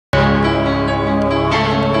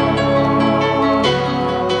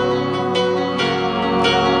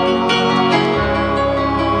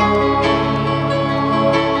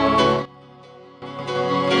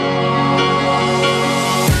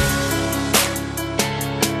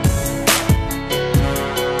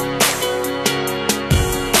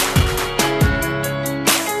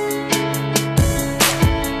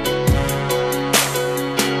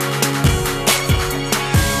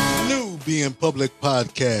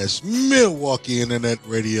Podcast, Milwaukee Internet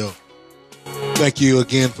Radio. Thank you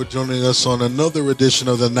again for joining us on another edition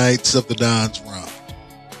of the Knights of the Don's Round.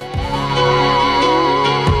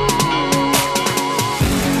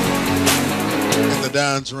 And the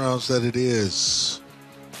Don's Rounds that it is.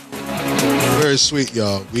 Very sweet,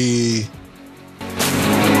 y'all. We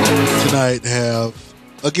tonight have,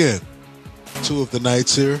 again, two of the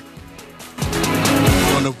Knights here.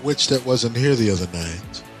 One of which that wasn't here the other night.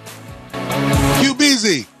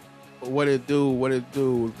 QBZ. What it do,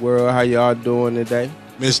 world? How y'all doing today?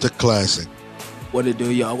 Mr. Classic. What it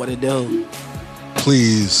do, y'all? What it do?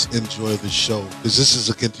 Please enjoy the show, because this is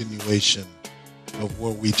a continuation of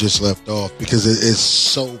where we just left off, because it is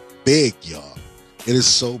so big, y'all. It is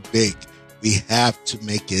so big. We have to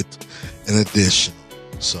make it an additional.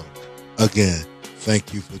 So, again,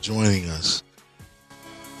 thank you for joining us.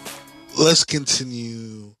 Let's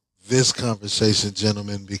continue this conversation,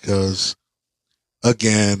 gentlemen, because,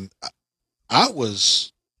 again, I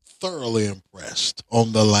was thoroughly impressed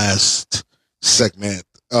on the last segment,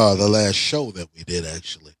 the last show that we did,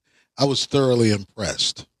 actually. I was thoroughly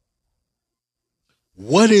impressed.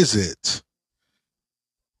 What is it,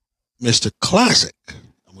 Mr. Classic?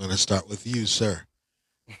 I'm going to start with you, sir.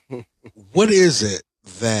 What is it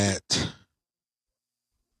that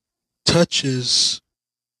touches,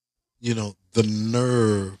 the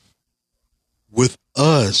nerve with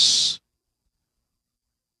us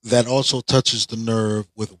that also touches the nerve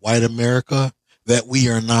with white America that we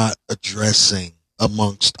are not addressing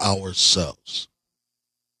amongst ourselves?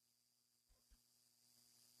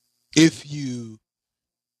 If you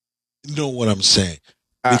know what I'm saying,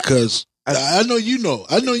 because I know you know.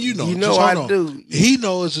 I know you know. You know I do. He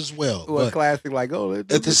knows as well. Well, but Classic, like,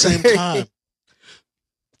 at the same time,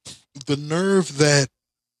 the nerve that,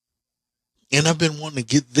 and I've been wanting to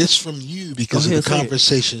get this from you because of the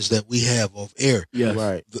conversations that we have off air. Yeah,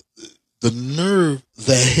 right. The nerve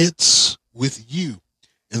that hits with you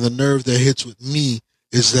and the nerve that hits with me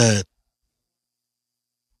is that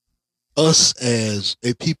us as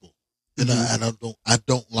a people, and I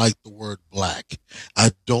don't like the word black.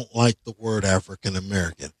 I don't like the word African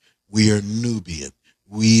American. We are Nubian.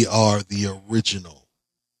 We are the original.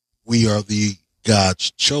 We are the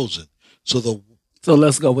God's chosen. So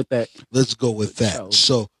let's go with that. Let's go with that.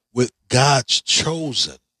 So with God's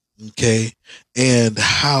chosen, okay, and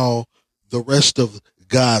how the rest of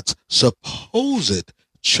God's supposed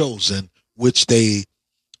chosen, which they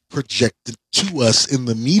projected to us in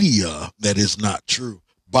the media, that is not true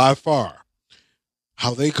by far.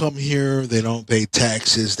 How they come here, they don't pay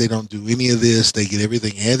taxes, they don't do any of this, they get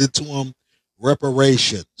everything handed to them.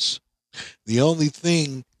 Reparations. The only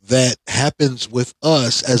thing that happens with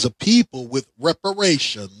us as a people with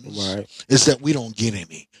reparations is that we don't get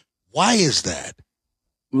any. Why is that?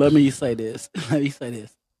 Let me say this.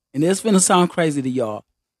 And it's going to sound crazy to y'all.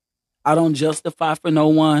 I don't justify for no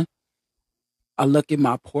one. I look at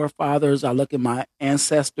my forefathers. I look at my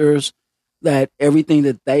ancestors, that everything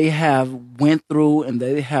that they have went through and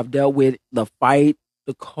they have dealt with, the fight,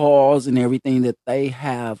 the cause, and everything that they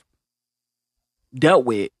have dealt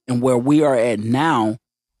with, and where we are at now.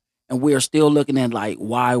 And we're still looking at like,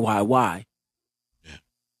 why? Right.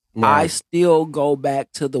 I still go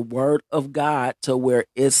back to the word of God, to where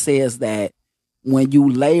it says that when you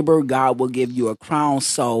labor, God will give you a crown.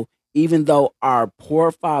 So even though our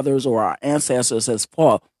forefathers or our ancestors has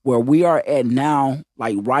fought, where we are at now,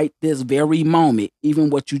 like right this very moment, even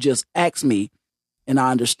what you just asked me, and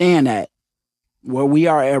I understand that, where we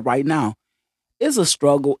are at right now is a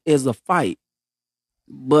struggle, is a fight.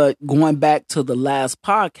 But going back to the last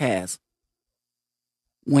podcast,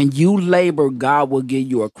 when you labor, God will give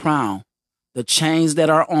you a crown. The chains that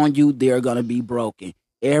are on you, they're going to be broken.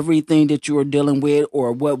 Everything that you are dealing with,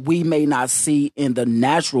 or what we may not see in the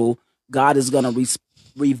natural, God is going to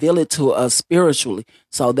reveal it to us spiritually.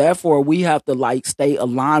 So therefore, we have to stay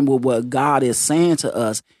aligned with what God is saying to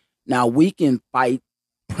us. Now, we can fight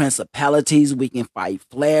principalities, we can fight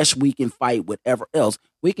flesh, we can fight whatever else.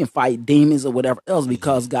 We can fight demons or whatever else,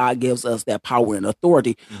 because God gives us that power and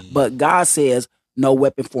authority. But God says, no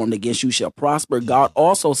weapon formed against you shall prosper. God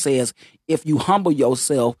also says, if you humble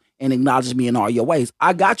yourself and acknowledge me in all your ways,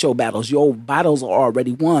 I got your battles. Your battles are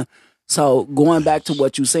already won. So going back to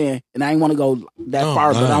what you're saying, and I ain't want to go that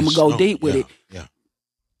far, but I'm going to go deep with it. Yeah.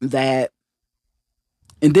 That,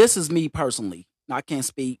 and this is me personally. I can't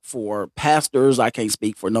speak for pastors. I can't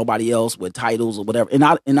speak for nobody else with titles or whatever. And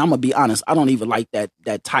I'm gonna be honest. I don't even like that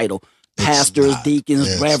title. Pastors,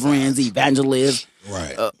 deacons, reverends, evangelists.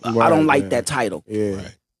 Right. I don't like that title. Yeah.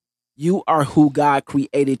 Right. You are who God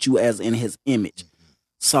created you as, in His image.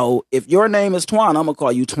 So if your name is Twan, I'm gonna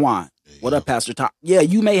call you Twan. What up, Pastor Tom? Yeah,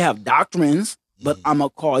 you may have doctrines, but I'm going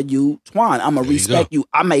to call you Twan. I'm going to respect you.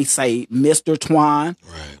 I may say Mr. Twan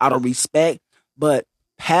out of respect, but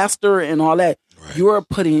pastor and all that, you're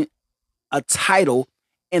putting a title,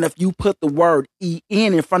 and if you put the word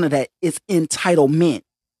E-N in front of that, it's entitlement.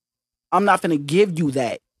 I'm not going to give you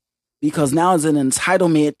that because now it's an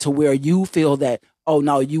entitlement to where you feel that, oh,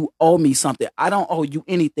 no, you owe me something. I don't owe you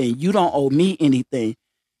anything. You don't owe me anything.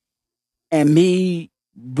 And me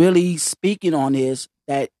really speaking on this,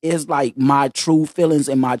 that is like my true feelings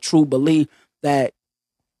and my true belief that,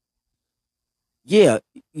 yeah,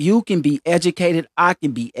 you can be educated. I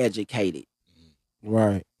can be educated.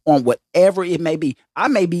 Right. On whatever it may be. I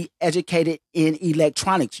may be educated in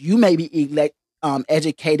electronics. You may be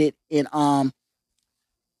educated in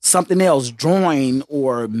something else, drawing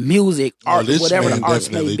or music, art, whatever the arts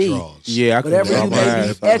may be. Yeah, whatever you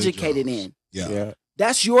may be educated in. Yeah.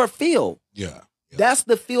 That's your field. Yeah. That's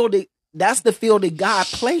the field that God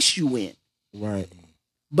placed you in. Right.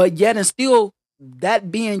 But yet and still,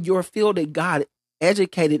 that being your field that God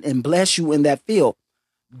educated and bless you in that field,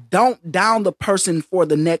 don't down the person for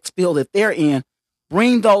the next field that they're in.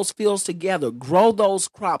 Bring those fields together, grow those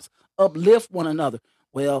crops, uplift one another.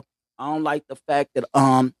 Well, I don't like the fact that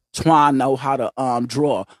Twan know how to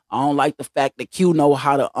draw. I don't like the fact that Q know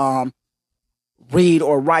how to read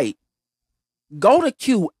or write. Go to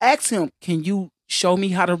Q, ask him, can you show me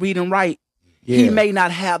how to read and write? Yeah. He may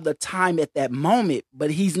not have the time at that moment,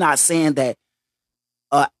 but he's not saying that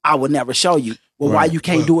I would never show you. Well, why you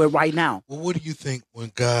can't do it right now? Well, what do you think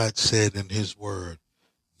when God said in his word,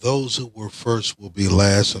 those who were first will be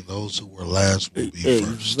last and those who were last will be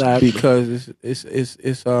first? Because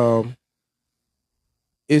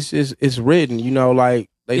it's written, you know, like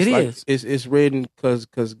it's written because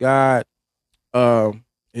God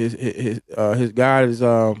his God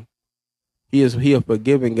is he a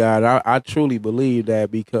forgiving God. I truly believe that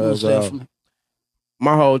because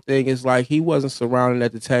my whole thing is like he wasn't surrounded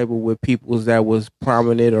at the table with people that was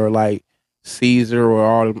prominent or like Caesar or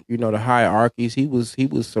all, you know, the hierarchies. He was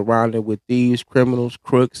surrounded with thieves, criminals,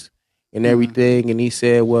 crooks, and everything. And he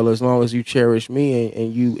said, well, as long as you cherish me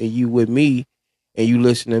and you with me and you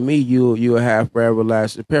listen to me, you'll have for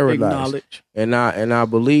everlasting paradise. And I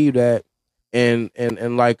believe that. And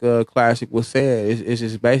like Classic was saying, it's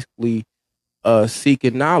just basically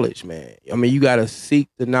seeking knowledge, man. I mean, you got to seek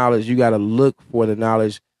the knowledge. You got to look for the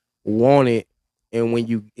knowledge, want it, and when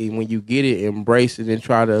you get it, embrace it and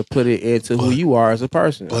try to put it into who you are as a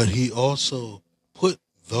person. But he also put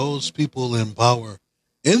those people in power.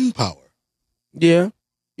 Yeah.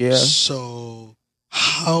 So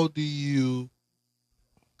how do you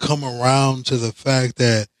come around to the fact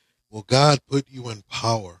that, well, God put you in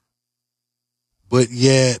power, but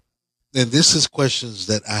yet, and this is questions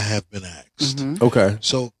that I have been asked. Mm-hmm. Okay.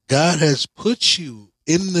 So God has put you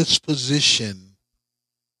in this position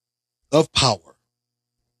of power,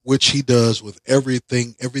 which he does with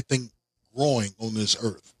everything growing on this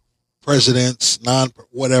earth. Presidents,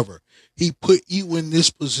 whatever. He put you in this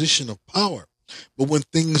position of power. But when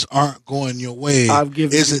things aren't going your way,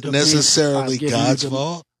 is it necessarily God's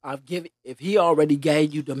fault? If he already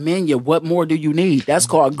gave you dominion, what more do you need? That's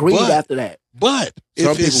called greed after that. But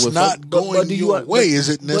if it's not going your way, is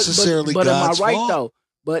it necessarily God's fault? But am I right though?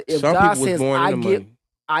 But if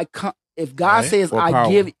God says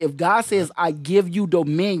if God says I give you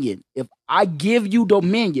dominion, if I give you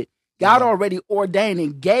dominion, God already ordained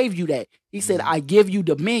and gave you that. He said, I give you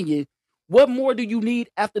dominion. What more do you need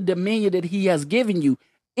after dominion that he has given you?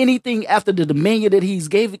 Anything after the dominion that he's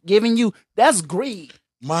given you, that's greed.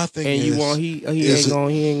 My thing and is, he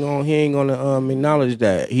ain't gonna acknowledge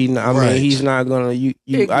that. He's not gonna.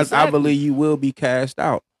 Exactly. I believe you will be cast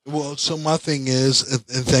out. Well, so my thing is, and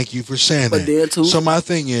thank you for saying that. So my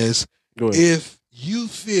thing is, if you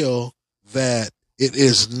feel that it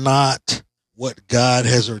is not what God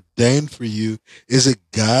has ordained for you, is it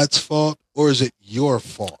God's fault or is it your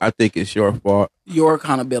fault? I think it's your fault. Your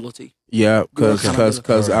accountability. Yeah,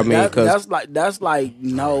 because I mean, that's like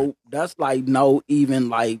no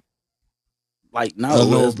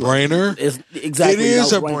no-brainer. It's exactly. It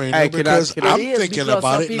is a brainer because I'm thinking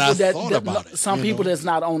about it and I thought about it. Some people that's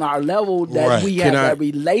not on our level that we have a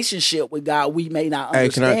relationship with God, we may not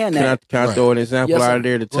understand that. Can I throw an example out of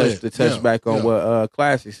there to touch back on what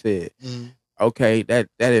Classic said? Mm-hmm. Okay, that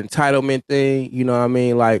entitlement thing, you know what I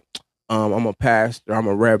mean? Like, I'm a pastor, I'm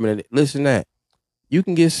a reverend. Listen to that. You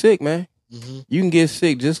can get sick, man. Mm-hmm. You can get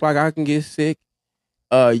sick just like I can get sick.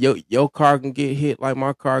 Your car can get hit like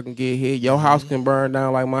my car can get hit. Your house can burn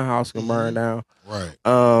down like my house can burn down.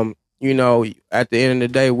 Right. You know, at the end of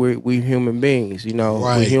the day, we're human beings. You know,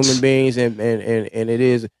 we're human beings, and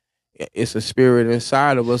it it's a spirit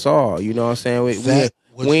inside of us all. You know what I'm saying?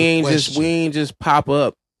 We ain't just pop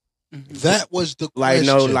up. That was the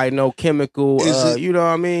question. Like no chemical. You know what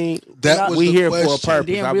I mean? That was we the here question. For a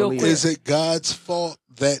purpose. I believe. Is it God's fault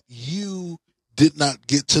that you did not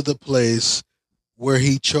get to the place where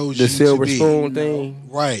He chose you to be? The silver spoon thing,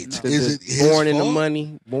 right? Is it his born fault? In the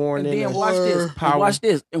money? Born in the power? Watch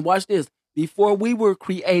this. Before we were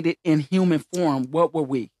created in human form, what were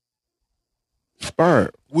we? Sperm.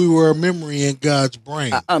 We were a memory in God's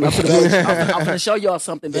brain. I'm going to show y'all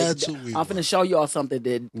something. That's who we I'm going to show y'all something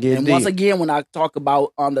that. Get and deep. Once again, when I talk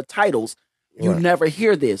about the titles, you never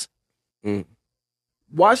hear this. Mm.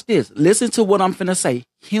 Watch this. Listen to what I'm finna say.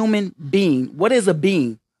 Human being. What is a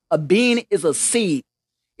being? A being is a seed.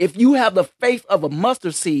 If you have the faith of a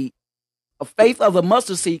mustard seed,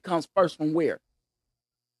 comes first from where?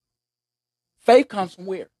 Faith comes from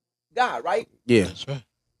where? God, right? Yeah. That's right.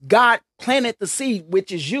 God planted the seed,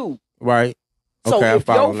 which is you. Right. So okay, if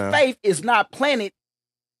your faith is not planted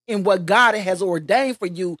in what God has ordained for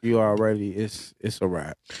you, you already it's a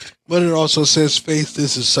wrap. But it also says faith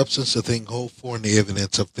is the substance of things hoped for and the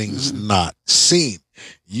evidence of things not seen.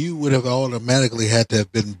 You would have automatically had to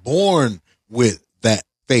have been born with that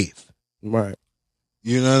faith. Right.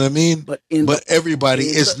 You know what I mean? But everybody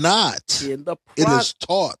is not. It is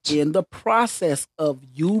taught. In the process of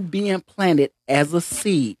you being planted as a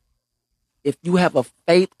seed, if you have a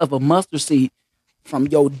faith of a mustard seed, from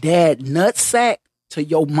your dad's nutsack to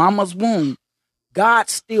your mama's womb, God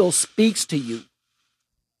still speaks to you.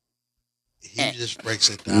 He just breaks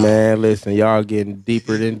it down. Man, listen, y'all getting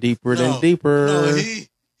deeper than deeper than deeper. No, he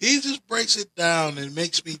just breaks it down and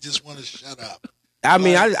makes me just want to shut up. I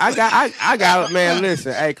mean, I got man.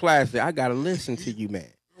 Listen, hey, Classic, I gotta listen to you, man.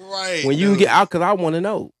 Right. When you get out, because I want to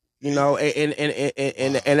know, you know,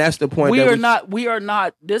 and that's the point. We are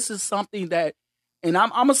not. This is something that, and I'm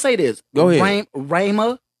gonna say this. Go ahead.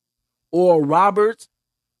 Rhema or Roberts,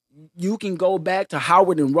 you can go back to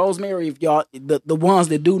Howard and Rosemary if y'all the ones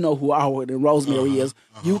that do know who Howard and Rosemary is.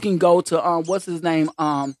 You can go to what's his name?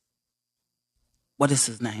 What is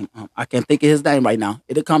his name? I can't think of his name right now.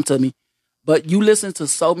 It'll come to me. But you listen to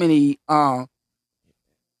so many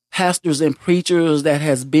pastors and preachers that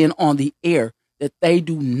has been on the air that they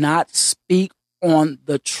do not speak on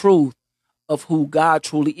the truth of who God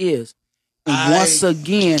truly is. And once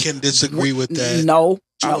again, can disagree with that. No,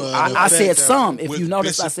 I said some. If you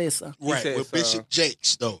notice, I said some. Right. With Bishop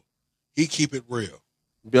Jakes, though, he keep it real.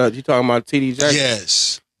 Yeah, you talking about T.D. Jakes?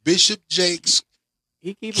 Yes. Bishop Jakes.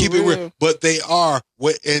 He keep it real. But they are,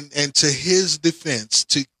 and to his defense,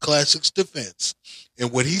 to Classic's defense,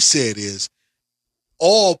 and what he said is,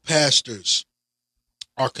 all pastors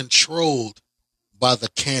are controlled by the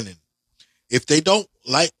canon. If they don't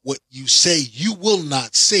like what you say, you will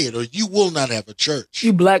not say it, or you will not have a church.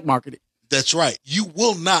 You black market it. That's right. You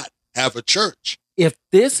will not have a church. If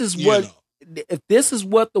this is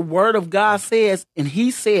what the word of God says, and he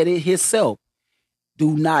said it himself,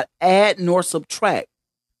 do not add nor subtract.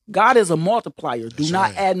 God is a multiplier. Do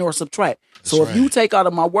not add nor subtract. So if you take out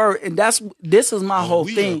of my word, and this is my whole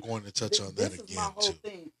thing. We are going to touch on that again too.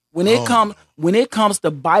 When it comes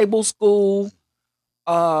to Bible school,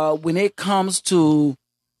 when it comes to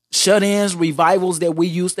shut-ins, revivals that we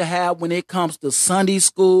used to have, when it comes to Sunday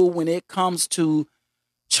school, when it comes to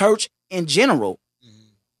church in general,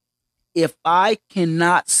 if I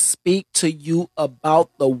cannot speak to you about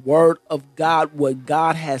the word of God, what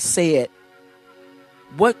God has said,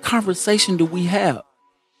 what conversation do we have?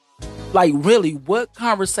 Like, really, what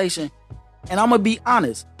conversation? And I'm going to be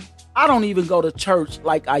honest. I don't even go to church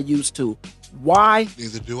like I used to. Why?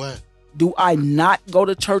 Neither do I. Do I not go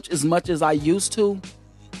to church as much as I used to?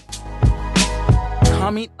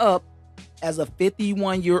 Coming up as a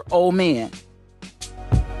 51-year-old man,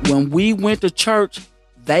 when we went to church,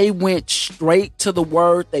 they went straight to the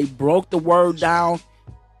word. They broke the word down,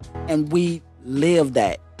 and we lived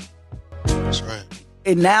that. That's right.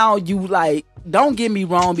 And now you don't get me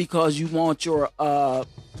wrong, because you want your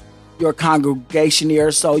congregation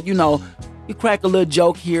there. So, you crack a little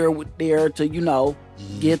joke here with there to,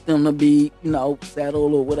 get them to be,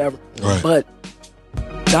 settled or whatever. Right. But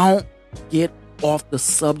don't get off the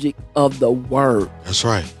subject of the word. That's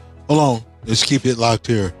right. Hold on. Let's keep it locked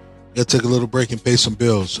here. Let's take a little break and pay some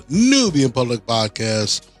bills. Nubian Public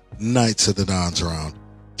Podcast. Knights of the Dons around.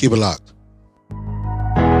 Keep it locked.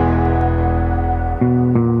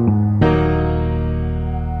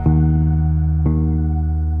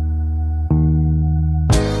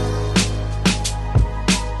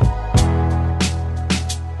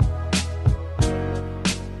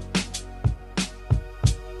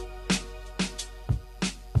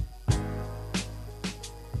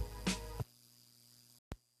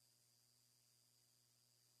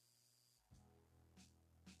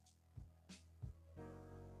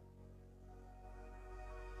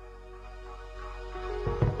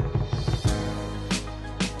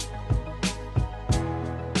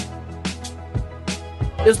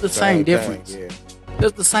 It's the same difference. Yeah.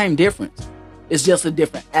 It's the same difference. It's just a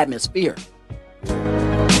different atmosphere.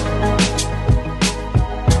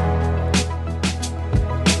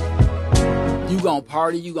 You gonna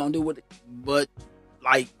party, you gonna do what, but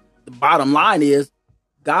like the bottom line is,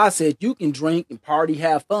 God said you can drink and party,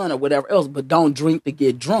 have fun or whatever else, but don't drink to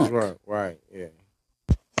get drunk. Right, yeah.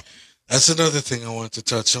 That's another thing I wanted to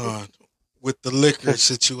touch on with the liquor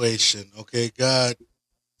situation. Okay, God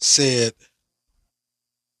said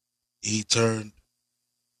he turned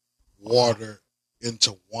water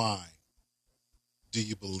into wine. Do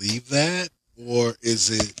you believe that? Or is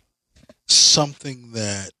it something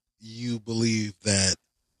that you believe that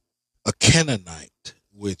a Canaanite,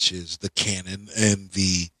 which is the canon and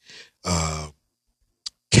the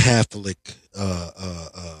Catholic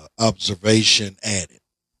observation, added?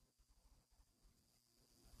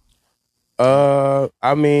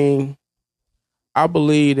 I mean, I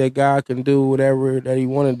believe that God can do whatever that he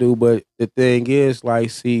want to do, but the thing is, like,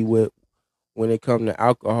 see, when it comes to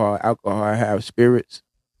alcohol have spirits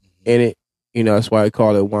in it. You know, that's why I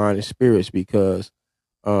call it wine and spirits, because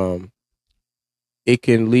it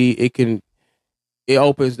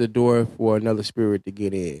opens the door for another spirit to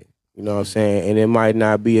get in. You know what I'm saying? And it might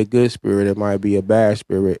not be a good spirit, it might be a bad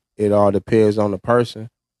spirit. It all depends on the person.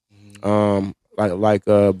 Like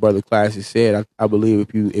Brother Classy said, I believe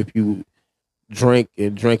if you drink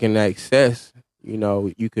in that excess,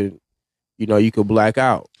 you could black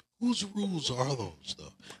out. Whose rules are those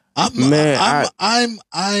though?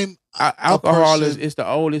 Alcohol is the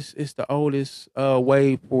oldest. It's the oldest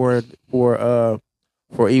way for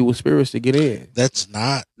evil spirits to get in. That's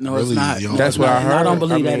not. No, really it's not. the only That's what I heard. I don't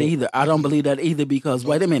believe that either. I don't believe that either because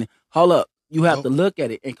wait a minute, hold up. You have to look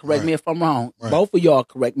at it and correct me if I'm wrong. Right. Both of y'all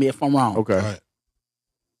correct me if I'm wrong. Okay. Right.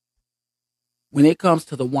 When it comes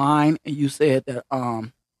to the wine, and you said that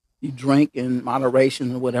you drink in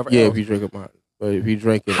moderation or whatever. Yeah, else, if you drink a lot, but if you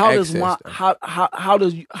drink in how excess, does wine?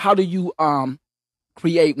 How do you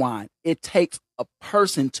create wine? It takes a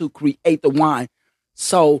person to create the wine.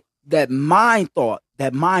 So that mind thought.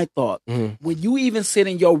 Mm-hmm. When you even sit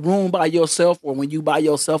in your room by yourself, or when you by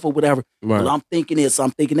yourself or whatever, right. well, I'm thinking this,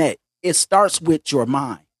 I'm thinking that. It starts with your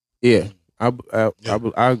mind. Yeah, I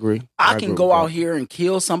agree. I can go out here and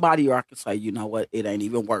kill somebody, or I can say, you know what, it ain't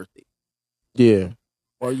even worth it. Yeah.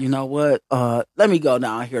 Or you know what, let me go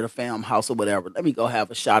down here to Fam House or whatever. Let me go have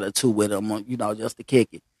a shot or two with them, just to kick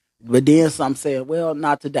it. But then some saying, well,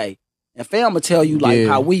 not today. And Fam will tell you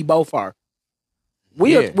how we both are.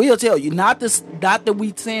 We'll tell you, not that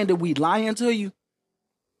we saying that we lying to you.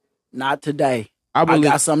 Not today. I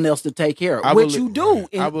got something else to take care of. Which you do.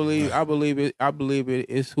 I believe it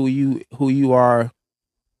is who you are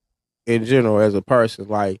in general as a person.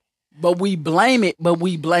 Like, but we blame it. But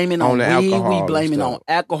we blame it on weed. We blame it on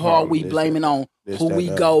alcohol. We blame it on who we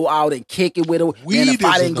go out and kick it with. And if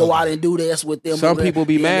I didn't go out and do this with them, some people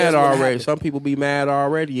be mad already. Some people be mad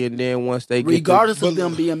already, and then once they regardless of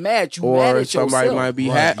them being mad, you mad at somebody yourself. might be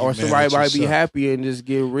or somebody might be happy and just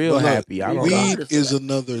get real happy. I don't know. Weed is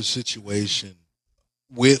another situation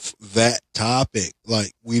with that topic.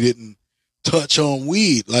 Like, we didn't touch on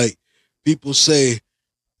weed. Like, people say,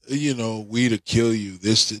 weed will kill you.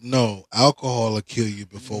 No, alcohol will kill you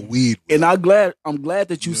before weed will. And I'm glad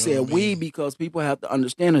that you said weed, because people have to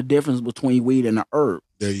understand the difference between weed and an herb.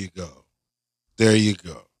 There you go.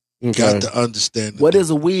 Okay. Got to understand what is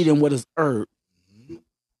a weed and what is herb. Mm-hmm.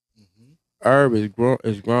 Mm-hmm. Herb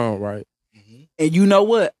is grown, right? Mm-hmm. And you know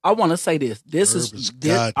what? I want to say this.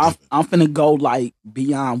 I'm finna go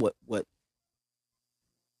beyond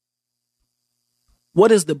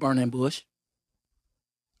what is the burning bush?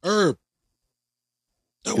 Herb.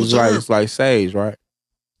 That was herb. It's like sage, right?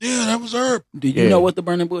 Yeah, that was herb. Do you know what the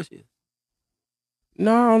burning bush is?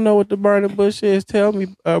 No, I don't know what the burning bush is. Tell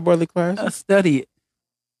me, Brother Class. Study it.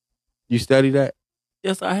 You study that?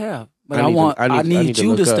 Yes, I have. But I need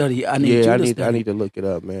you to study. I need to look it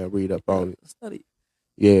up, man. Read up on it. Study.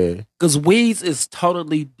 Yeah. Because weeds is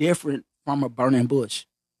totally different from a burning bush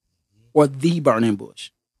or the burning bush.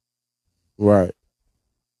 Right.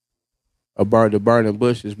 The burning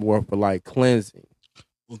bush is more for cleansing.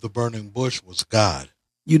 Well, the burning bush was God.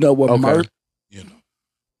 You know what? Okay.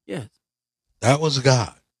 Yes. That was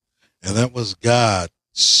God. And that was God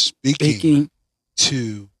speaking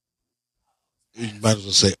to, you might as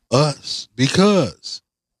well say, us, because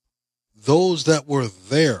those that were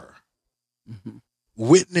there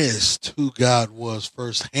witnessed who God was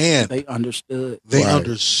firsthand. They understood.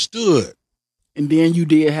 Understood. And then you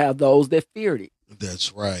did have those that feared it.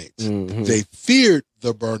 That's right. Mm-hmm. They feared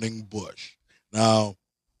the burning bush. Now,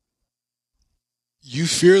 you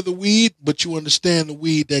fear the weed, but you understand the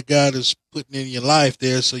weed that God is putting in your life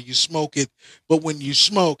there, so you smoke it. But when you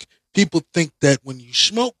smoke, people think that when you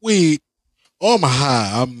smoke weed, oh, I'm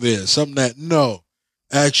high, I'm this, I'm that. No,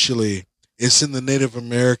 actually, it's in the Native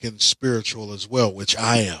American spiritual as well, which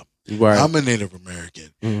I am. Right. I'm a Native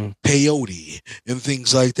American. Peyote and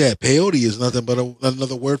things like that. Peyote is nothing but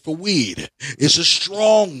another word for weed. It's a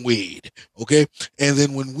strong weed. Okay. And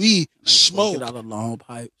then when we smoke, get out of long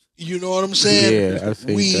pipes. You know what I'm saying? Yeah, I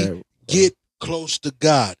see we that. Get close to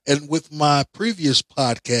God. And with my previous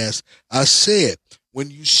podcast, I said,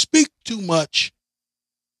 when you speak too much,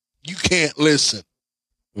 you can't listen.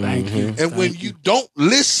 Thank you. And when you don't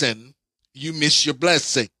listen, you miss your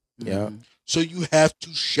blessing. Yeah. So you have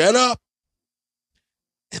to shut up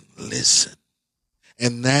and listen.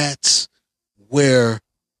 And that's where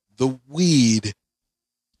the weed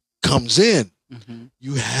comes in.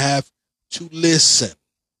 You have to listen.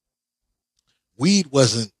 Weed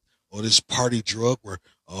wasn't, this party drug where,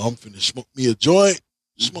 I'm finna smoke me a joint,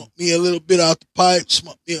 smoke me a little bit out the pipe,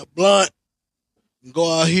 smoke me a blunt, and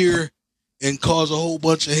go out here and cause a whole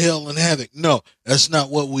bunch of hell and havoc. No, that's not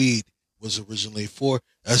what weed was originally for.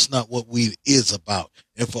 That's not what weed is about.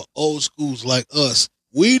 And for old schools like us,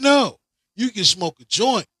 we know you can smoke a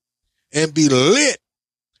joint and be lit,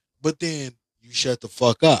 but then you shut the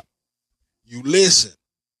fuck up. You listen.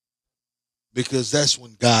 Because that's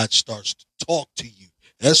when God starts to talk to you.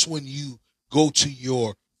 That's when you go to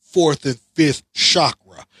your fourth and fifth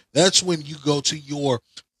chakra. That's when you go to your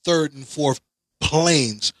third and fourth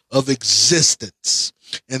planes of existence.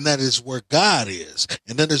 And that is where God is.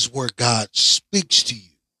 And that is where God speaks to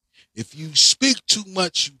you. If you speak too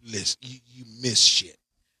much, you listen. You miss shit.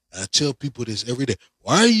 And I tell people this every day.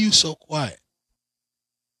 Why are you so quiet?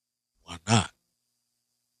 Why not?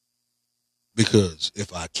 Because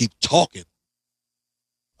if I keep talking,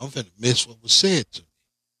 I'm finna miss what was said to me.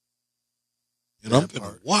 And I'm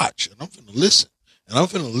finna watch, and I'm finna listen. And I'm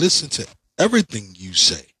finna listen to everything you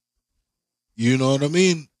say. You know what I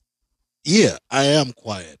mean? Yeah, I am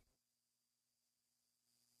quiet.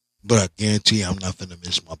 But I guarantee I'm not finna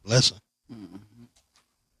miss my blessing.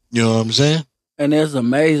 You know what I'm saying? And it's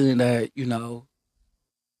amazing that,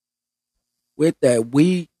 with that,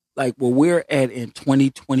 we, like where we're at in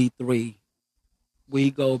 2023, we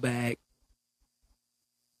go back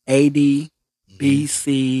AD,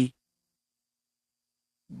 BC,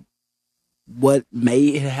 what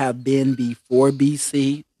may have been before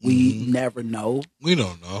BC, we never know. We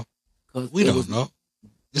don't know. We don't know.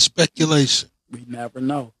 It's speculation. We never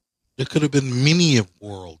know. There could have been many of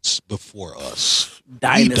worlds before us.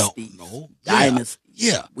 Dynasties. We don't know. Dynasties.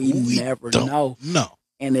 Yeah. We never know. No.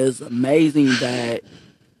 And it's amazing that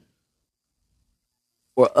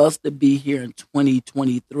for us to be here in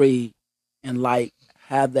 2023 and like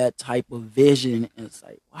have that type of vision and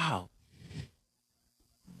say, wow,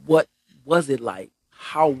 what was it like?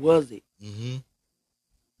 How was it?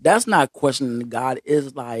 That's not questioning God.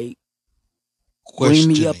 It's like bring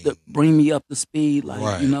me up to speed. Like,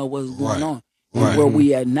 what's going on. And where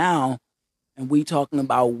we at now, and we talking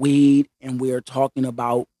about weed, and we're talking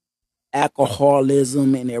about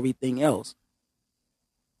alcoholism and everything else.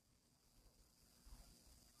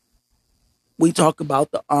 We talk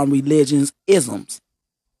about the religions, isms.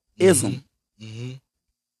 We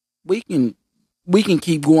can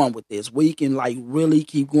keep going with this. We can like really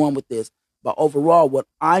keep going with this. But overall, what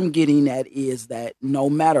I'm getting at is that no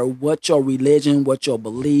matter what your religion, what your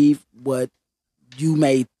belief, what you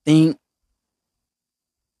may think,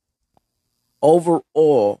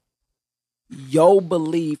 overall, your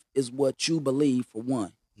belief is what you believe for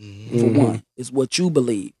one. For one, is what you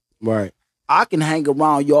believe. Right. I can hang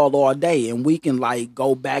around y'all all day and we can like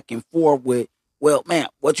go back and forth with, well, man,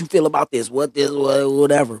 what you feel about this?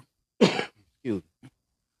 Whatever.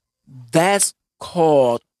 That's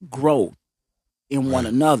called growth in one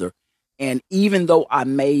another. And even though I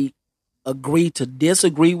may agree to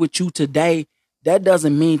disagree with you today, that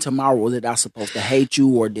doesn't mean tomorrow that I'm supposed to hate you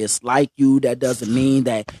or dislike you. That doesn't mean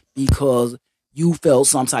that because you felt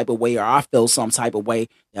some type of way or I felt some type of way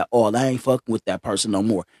that, I ain't fucking with that person no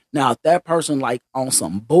more. Now, if that person like on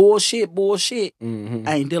some bullshit, I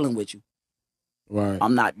ain't dealing with you. Right.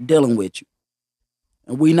 I'm not dealing with you.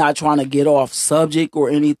 And we not trying to get off subject or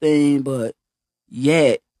anything, but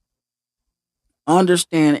yet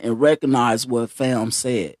understand and recognize what fam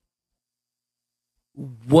said.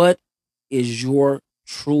 What is your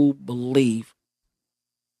true belief?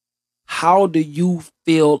 How do you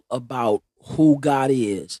feel about who God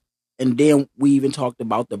is? And then we even talked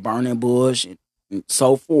about the burning bush and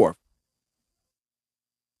so forth.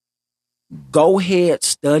 Go ahead,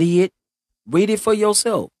 study it, read it for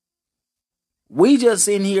yourself. We just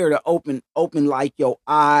in here to open like your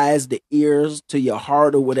eyes, the ears to your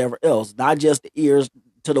heart or whatever else. Not just the ears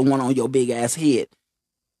to the one on your big ass head.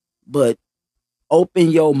 But open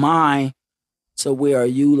your mind to where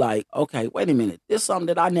you like, okay, wait a minute. This is something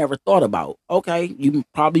that I never thought about. Okay, you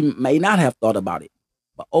probably may not have thought about it.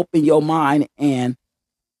 But open your mind and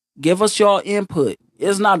give us your input.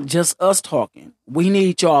 It's not just us talking. We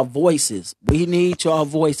need your voices. We need your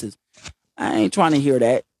voices. I ain't trying to hear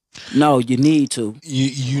that. No, you need to.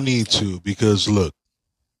 You need to, because look,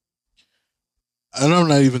 and I'm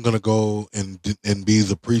not even going to go and be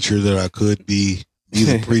the preacher that I could be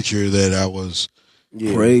the preacher that I was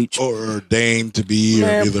or ordained to be,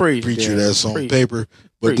 or be the preacher that's on paper.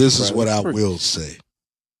 But this is what I will say.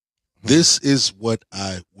 This is what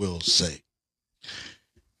I will say.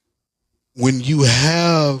 When you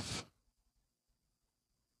have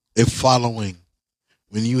a following,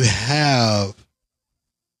 when you have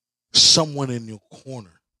someone in your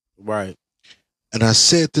corner. Right. And I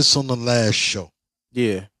said this on the last show.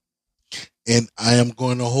 Yeah. And I am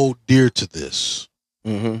going to hold dear to this.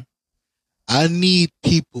 Mm-hmm. I need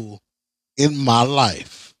people in my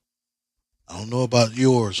life. I don't know about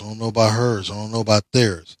yours. I don't know about hers. I don't know about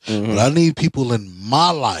theirs. Mm-hmm. But I need people in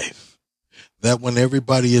my life that when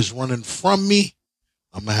everybody is running from me,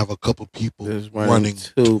 I'm going to have a couple people running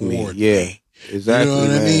toward me. Yeah. Exactly. You know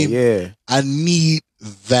what I mean? Yeah. I need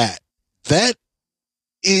that. That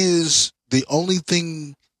is the only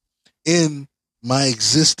thing in my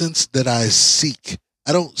existence that I seek.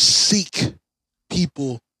 I don't seek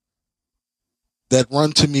people that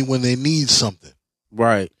run to me when they need something.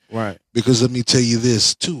 Right, right. Because let me tell you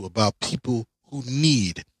this too about people who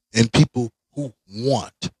need and people who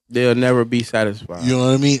want. They'll never be satisfied. You know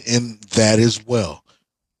what I mean? And that as well.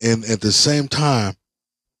 And at the same time,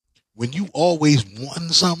 when you always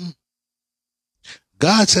want something,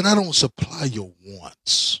 God said, I don't supply your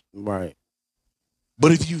wants. Right.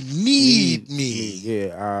 But if you need me,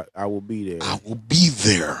 yeah, I will be there. I will be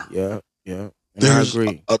there. Yeah, yeah. And there's I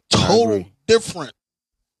agree. A total different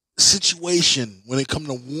situation when it comes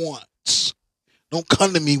to wants. Don't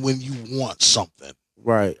come to me when you want something.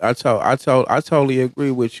 Right. I totally agree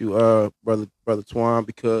with you, brother Twan,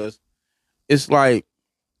 because it's like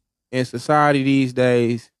in society these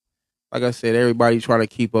days, like I said, everybody trying to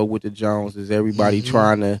keep up with the Joneses. Everybody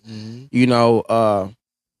trying to,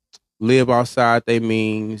 live outside their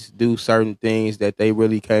means, do certain things that they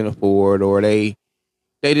really can't afford, or they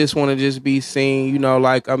just want to just be seen.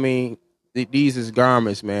 Like, I mean, these is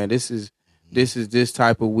garments, man. This is this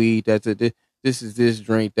type of weed. This is this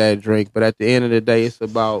drink, that drink. But at the end of the day, it's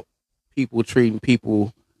about people treating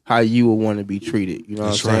people how you would want to be treated. You know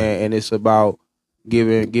what I'm saying? And it's about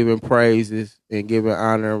giving praises and giving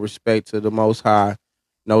honor and respect to the Most High,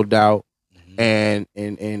 no doubt. And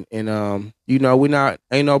we're not,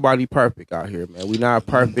 ain't nobody perfect out here, man. We're not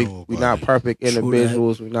perfect. We're not perfect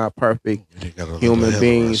individuals. We're not perfect human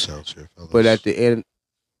beings. Here, but at the end,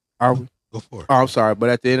 go for it. Oh, I'm sorry, but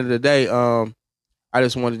at the end of the day, I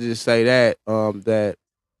just wanted to just say that that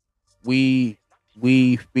we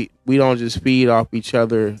don't just feed off each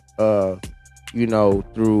other, through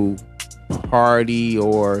party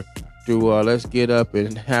or through let's get up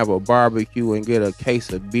and have a barbecue and get a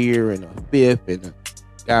case of beer and a fifth and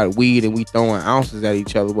got weed and we throwing ounces at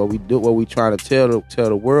each other. What we trying to tell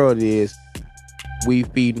the world is we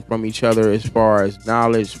feeding from each other as far as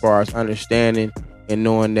knowledge, as far as understanding, and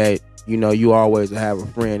knowing that you always have a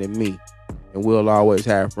friend in me, and we'll always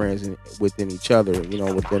have friends within each other.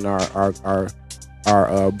 Within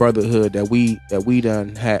our brotherhood that we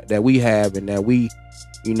have, and that we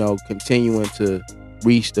continuing to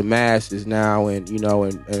reach the masses now, and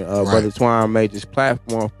Brother Twine made this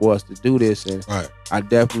platform for us to do this, and I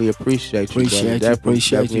definitely appreciate you.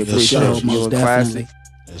 Appreciate you and Classic.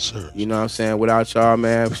 Yes, sir. You know what I'm saying? Without y'all,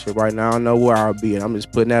 man, right now I don't know where I'll be, and I'm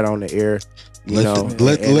just putting that on the air.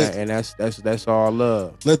 And that's all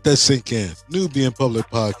love. Let that sink in. Nubian Public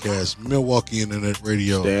Podcast, Milwaukee Internet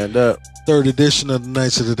Radio. Stand up. 3rd edition of the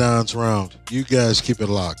Knights of the Dons round. You guys keep it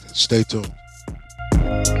locked. Stay tuned.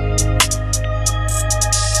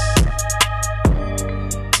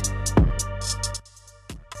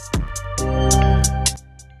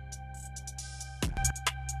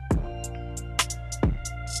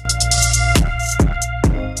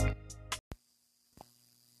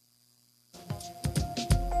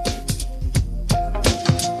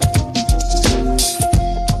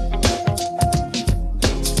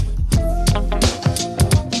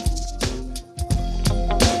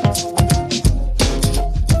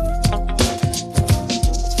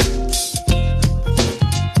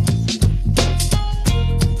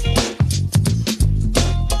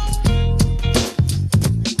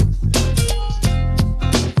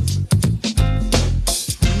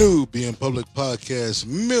 new Being Public podcast,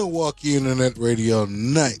 Milwaukee Internet Radio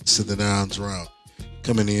Nights of the Downs Round.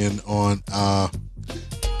 Coming in on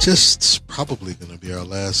just probably going to be our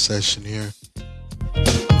last session here.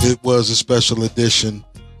 It was a special edition,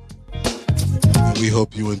 and we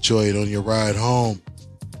hope you enjoy it on your ride home.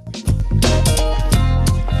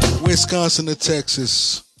 Wisconsin to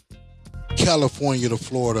Texas, California to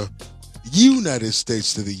Florida, United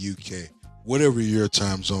States to the UK, whatever your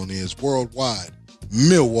time zone is, worldwide,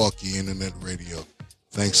 Milwaukee Internet Radio.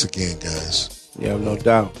 Thanks again, guys. Yeah, no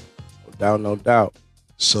doubt. No doubt.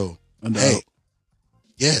 So, hey,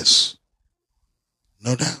 yes,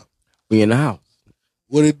 no doubt. We in the house.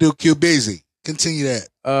 What it do, Q Busy? Continue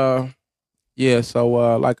that. Yeah, so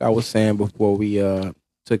like I was saying before we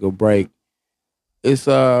took a break, it's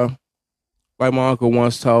like my uncle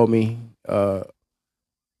once told me,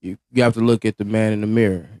 you have to look at the man in the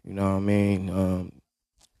mirror. You know what I mean?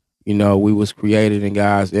 We was created in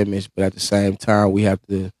God's image, but at the same time, we have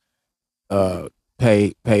to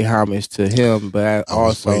pay homage to Him. But I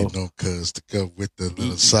also, was waiting on Cuz to come with the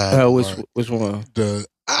little side. Which one?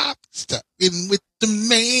 I'm stopping with the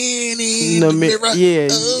man in the mirror. Yeah,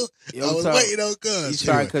 I was waiting on Cuz.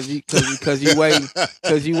 Because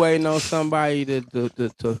you waiting on somebody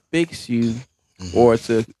to fix you, mm-hmm.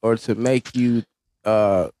 or to make you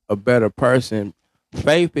a better person.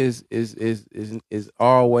 Faith is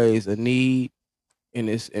always a need, and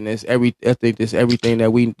it's I think it's everything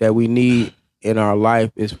that we need in our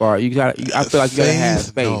life. As far I feel like you gotta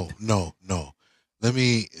have faith. No. Let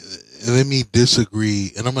me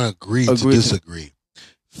disagree, and I'm gonna agree to disagree.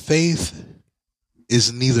 Faith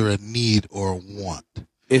is neither a need or a want.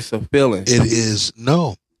 It's a feeling. It is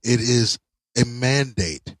a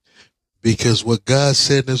mandate. Because what God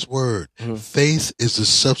said in His Word, mm-hmm. faith is the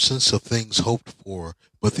substance of things hoped for,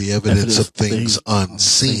 but the evidence of things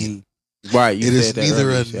unseen. Right. It is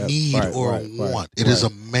neither a need or a want. It is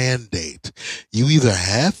a mandate. You either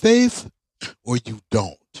have faith or you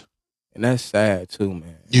don't. And that's sad too,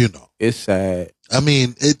 man. It's sad. I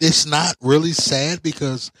mean, it's not really sad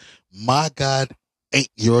because my God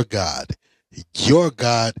ain't your God. Your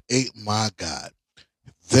God ain't my God.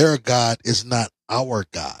 Their God is not our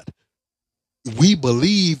God. We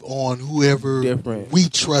believe on whoever we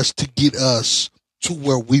trust to get us to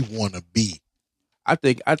where we want to be. I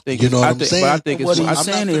think you know what I'm saying. But I think what he's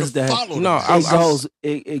saying is that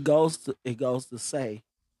it goes to say,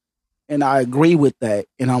 and I agree with that.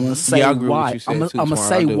 And I'm gonna say why. I'm gonna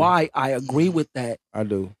say why I agree with that. I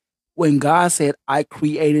do. When God said, "I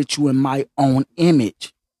created you in my own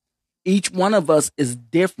image," each one of us is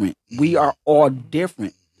different. We are all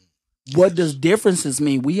different. What does differences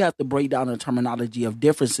mean? We have to break down the terminology of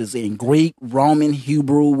differences in Greek, Roman,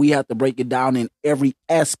 Hebrew. We have to break it down in every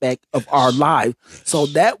aspect of our life. So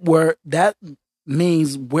that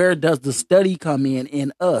means where does the study come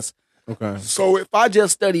in us? Okay. So if I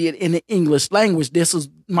just study it in the English language, this is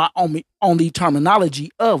my only terminology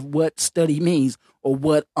of what study means or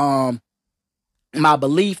what my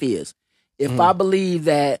belief is. If I believe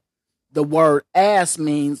that the word ass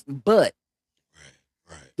means but,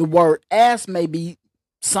 the word ass may be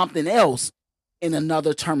something else in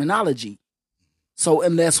another terminology. So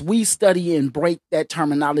unless we study and break that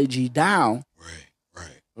terminology down,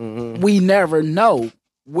 we never know.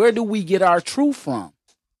 Where do we get our truth from?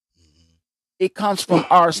 It comes from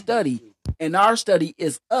our study. And our study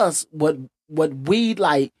is us, what we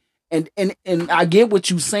like. And I get what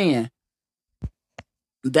you're saying,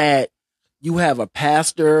 that you have a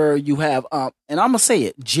pastor, you have, and I'm going to say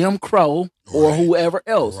it, Jim Crow or whoever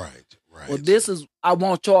else. Right. Well, this is, I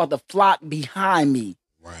want y'all to flock behind me.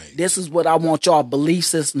 Right. This is what I want y'all belief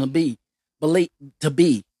system to be.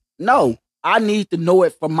 No, I need to know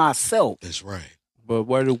it for myself. That's right. But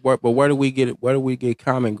where do we get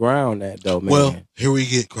common ground at though, man? Well, here we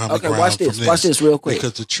get common ground. Watch this real quick.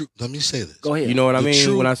 Because the truth, let me say this. Go ahead. You know what I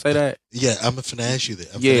mean when I say that? Yeah, I'm going to ask you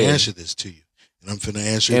that. I'm going to answer this to you. And I'm finna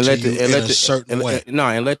answer it to you in a certain way.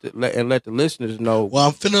 And let the listeners know. Well,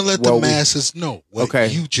 I'm finna let the masses know what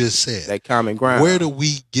you just said. That common ground. Where do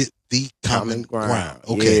we get the common ground?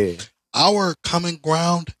 Okay. Yeah. Our common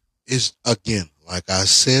ground is, again, like I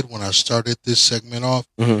said when I started this segment off,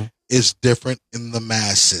 is different in the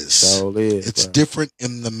masses. So it is. It's different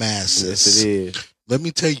in the masses. Yes, it is. Let me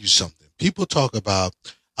tell you something. People talk about,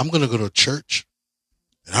 I'm going to go to church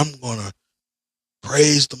and I'm going to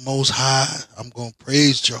praise the Most High. I'm going to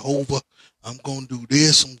praise Jehovah. I'm going to do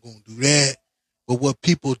this. I'm going to do that. But what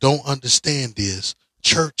people don't understand is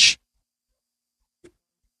church,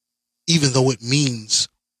 even though it means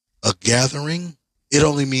a gathering, it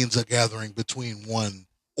only means a gathering between one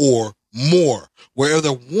or more. Wherever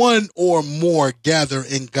one or more gather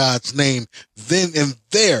in God's name, then and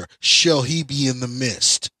there shall he be in the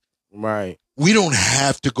midst. Right. We don't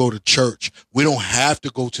have to go to church. We don't have to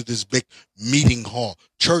go to this big meeting hall.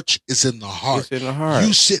 Church is in the heart. It's in the heart.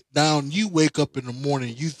 You sit down, you wake up in the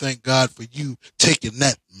morning, you thank God for you taking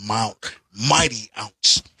that mighty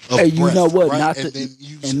ounce of breath. You know what? Right? Not and to, then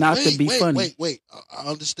you and say, not to be funny. Wait. I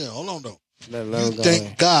understand. Hold on, though. You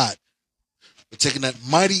thank God for taking that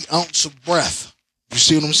mighty ounce of breath. You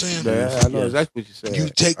see what I'm saying? Yeah, I know exactly what you're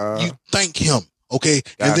saying. You thank him. Okay,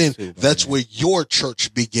 and then that's where your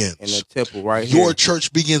church begins. In the temple, right here. Your here.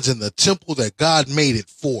 church begins in the temple that God made it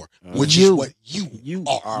for, which is what you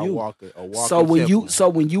are. Walking so when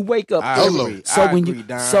temple. when you wake up,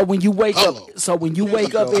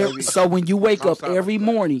 when you wake up every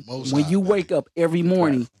morning, every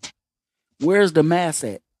morning, where's the mass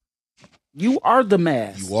at? You are the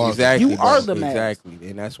mass. You are the mass. Exactly,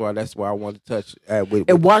 and that's why I want to touch.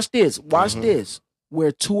 And watch this. Watch this.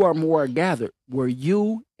 Where two or more are gathered, where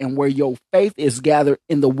you and where your faith is gathered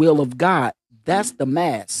in the will of God, that's the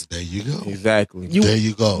mass. There you go. Exactly. There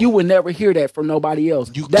you go. You would never hear that from nobody else.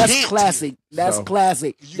 That's can't. Classic. That's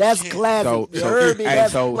classic. That's classic.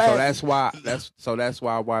 That's why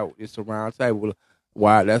it's a round table.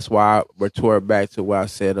 That's why I retort back to what I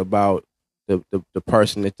said about the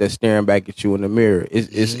person that's staring back at you in the mirror.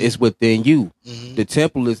 It's within you. Mm-hmm. The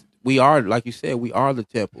temple is. We are, like you said, we are the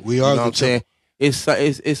temple. We are the temple. It's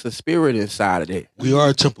a spirit inside of it. We are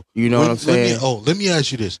a temple. You know what I'm saying? Let me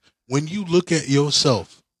ask you this. When you look at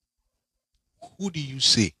yourself, who do you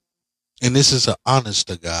see? And this is an honest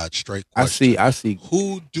to God, straight question. I see.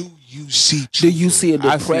 Who do you see? Do you see a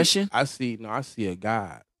depression? I see a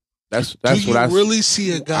God. That's do what I really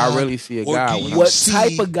see a God? I really see a God. What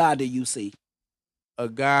type of God do you see? A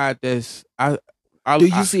God that's do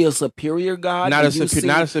you see a superior God? Not a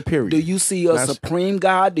superior. Do you see a supreme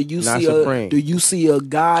God? Do you see a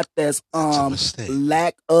God that's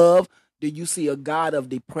lack of? Do you see a God of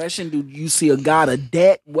depression? Do you see a God of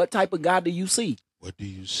debt? What type of God do you see? What do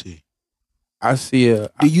you see? I see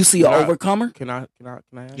a. Do you see an overcomer? Can I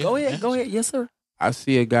ask? Go ahead. Yes, sir. I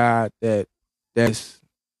see a God that's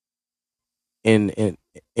in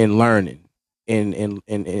learning. And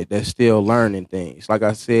they're still learning things. Like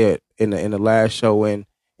I said in the last show and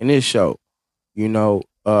in this show, you know,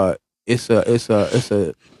 it's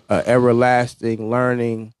a everlasting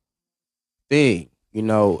learning thing. You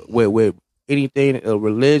know, with anything,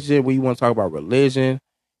 religion. When you want to talk about religion,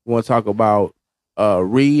 you want to talk about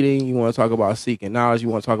reading, you want to talk about seeking knowledge, you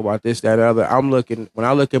want to talk about this, that, other. When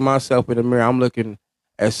I look at myself in the mirror, I'm looking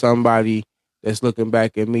at somebody that's looking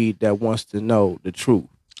back at me that wants to know the truth.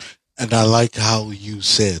 And I like how you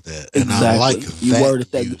said that. And exactly. I like you that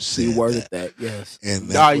worded that. You said you worded that. Yes. And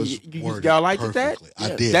that was y'all liked perfectly.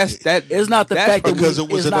 that? I did. It's not the fact that because it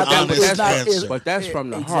was an honest answer. But that's from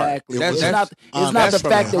the heart. Exactly. It's not the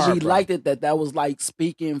fact that we liked it. That was like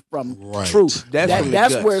speaking from truth.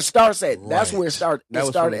 That's where it starts at. That's where it started. It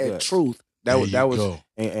started at truth. That was.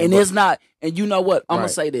 And it's not. And you know what? I'm gonna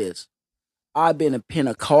say this. I've been a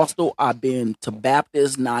Pentecostal. I've been to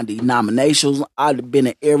Baptist, non-denominational. I've been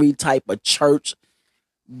in every type of church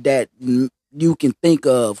that you can think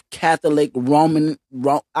of. Catholic, Roman.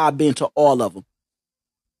 I've been to all of them.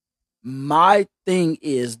 My thing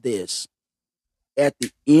is this. At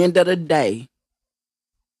the end of the day,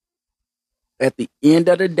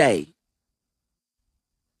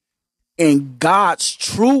 in God's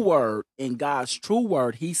true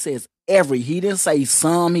word, he says he didn't say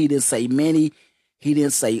some, he didn't say many, he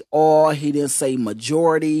didn't say all, he didn't say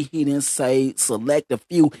majority, he didn't say select a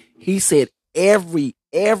few. He said every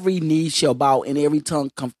knee shall bow and every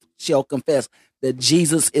tongue shall confess that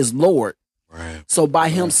Jesus is Lord. Right. So by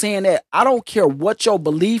him saying that, I don't care what your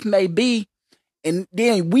belief may be, and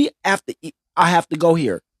then I have to go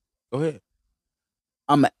here. Go ahead.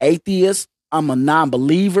 I'm an atheist. I'm a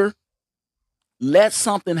non-believer. Let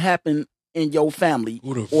something happen in your family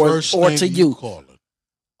or to you.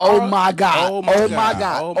 Oh my God. Oh my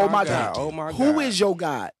God. Oh my God. Oh my God. Who is your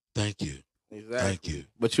God? Thank you. Exactly. Thank you.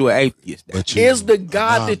 But you're an atheist. Is the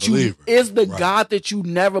God that you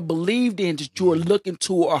never believed in, that you are looking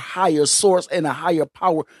to a higher source and a higher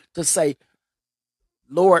power to say,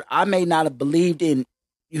 Lord, I may not have believed in,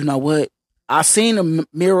 you know what? I've seen the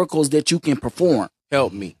miracles that you can perform.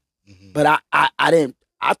 Help me. But I didn't.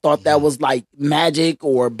 I thought that was like magic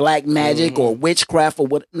or black magic or witchcraft or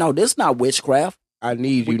what. No, this is not witchcraft. I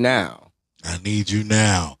need you now. I need you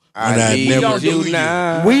now. I need you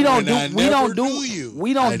now. We don't do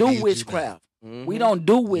witchcraft. We don't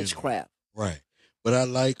do witchcraft. Right. But I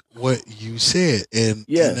like what you said. And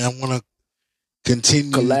I want to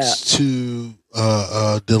continues to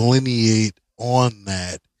delineate on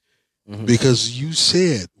that, because you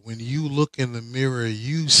said when you look in the mirror,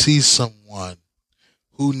 you see someone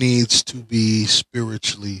who needs to be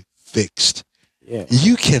spiritually fixed. Yeah.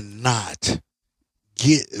 You cannot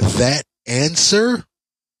get that answer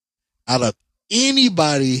out of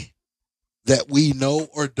anybody that we know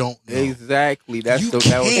or don't know. Exactly. That's You the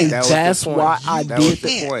can't. That's why I That did was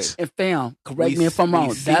the point. And fam, correct me if I'm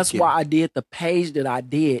wrong. That's why I did the page that I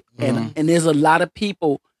did. And there's a lot of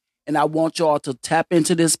people, and I want y'all to tap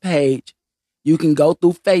into this page. You can go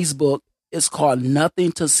through Facebook. It's called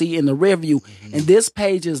Nothing to See in the Review. And this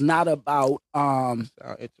page is not about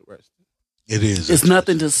interesting. It is. It's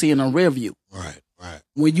nothing to see in a review. Right.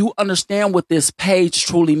 When you understand what this page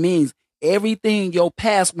truly means, everything in your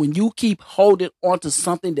past, when you keep holding on to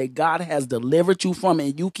something that God has delivered you from,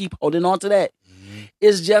 and you keep holding on to that,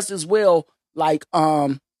 it's just as well like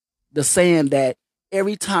the saying that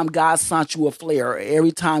every time God sent you a flare, or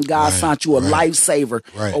every time God sent you a lifesaver,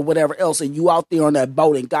 or whatever else, and you out there on that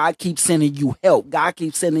boat, and God keeps sending you help. God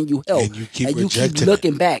keeps sending you help, and you keep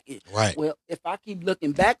looking back. Right. Well, if I keep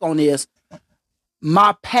looking back on this,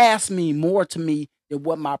 my past mean more to me than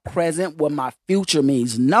what my present, what my future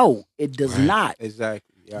means. No, it does not.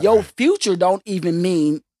 Exactly. Yeah. Your future don't even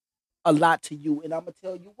mean a lot to you, and I'm gonna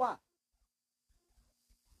tell you why.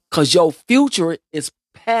 Because your future is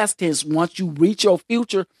past tense. Once you reach your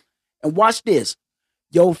future, and watch this,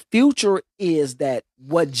 your future is that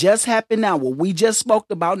what just happened now, what we just spoke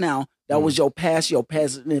about now, that was your past,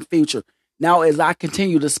 and future. Now, as I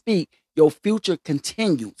continue to speak, your future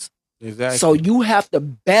continues. Exactly. So you have to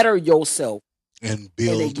better yourself and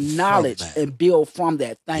build and acknowledge and build from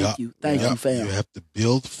that. Thank you, fam. You have to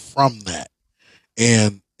build from that,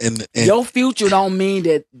 and your future don't mean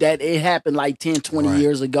that it happened like 10, 20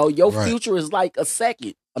 years ago. Your future is like a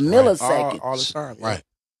second, a millisecond, all the time. Right.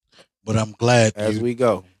 But I'm glad we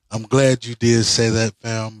go. I'm glad you did say that,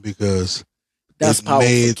 fam, because that's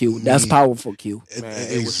powerful, Q. That's powerful, Q.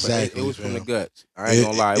 Exactly. It was from the guts. I ain't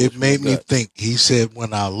gonna lie. It made me think. He said,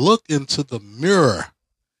 when I look into the mirror,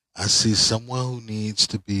 I see someone who needs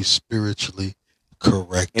to be spiritually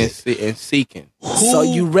corrected and seeking. So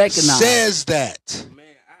you recognize. Says that?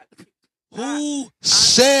 Who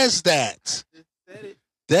says that?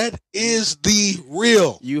 That is the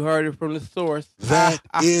real. You heard it from the source. That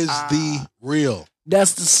is the real.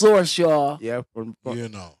 That's the source, y'all. Yeah, from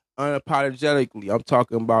unapologetically. I'm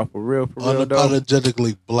talking about for real.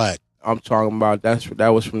 Unapologetically black. I'm talking about that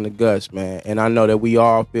was from the guts, man. And I know that we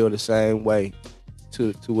all feel the same way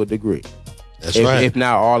to a degree. That's right. If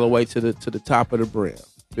not all the way to the top of the brim.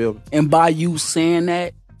 Feel me? And by you saying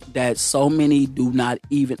that so many do not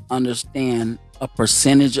even understand a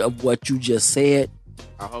percentage of what you just said.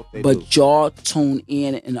 I hope they do. But y'all tune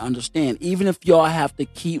in and understand. Even if y'all have to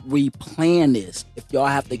keep replaying this,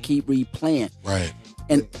 right.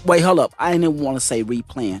 And wait, hold up. I didn't even want to say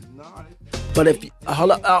replaying. But if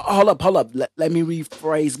hold up. Let me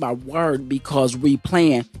rephrase my word, because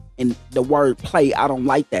replaying and the word play, I don't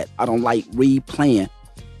like that. I don't like replaying.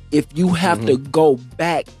 If you have to go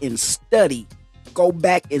back and study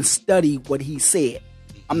what he said.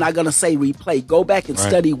 I'm not gonna say replay. Go back and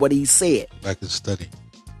study what he said. Back and study.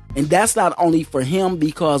 And that's not only for him,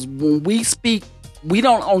 because when we speak, we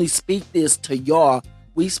don't only speak this to y'all,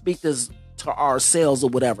 we speak this to ourselves or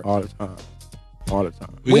whatever. All the time.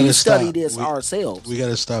 We study this ourselves. We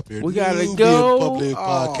gotta stop here. We gotta go. Public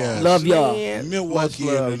podcast. Love y'all. Milwaukee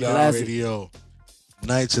Internet Radio.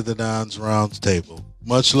 Knights of the Dons Rounds Table.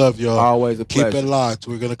 Much love, y'all. Always a pleasure. Keep it locked.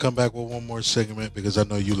 We're gonna come back with one more segment because I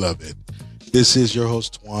know you love it. This is your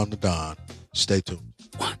host, Twan the Don. Stay tuned.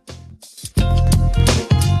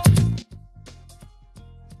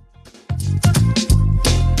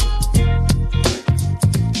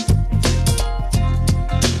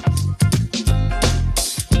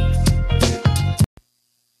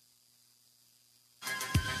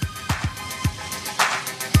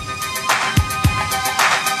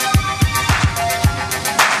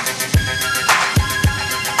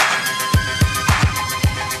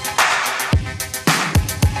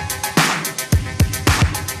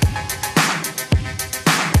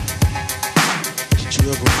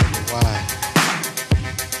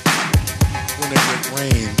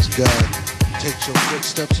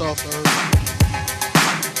 Steps off the earth.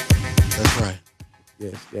 That's right.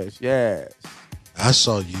 Yes. I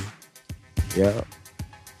saw you. Yeah.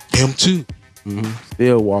 Him too.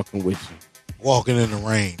 Still walking with you. Walking in the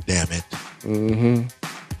rain, damn it.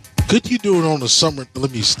 Could you do it on the summer?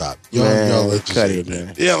 Let me stop. Y'all let's just say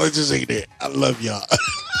that. Yeah, let's just say that. I love y'all.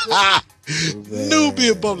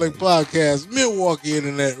 Nubian Public Podcast, Milwaukee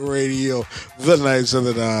Internet Radio, the Knights of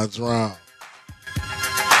the Dons Round.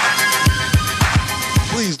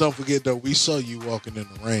 Please don't forget, though, we saw you walking in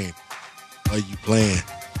the rain. Are you playing?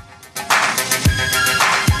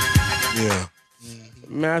 Yeah.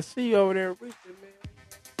 Man, I see you over there in Richmond, man.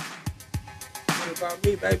 What about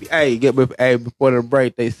me, baby? Hey, before the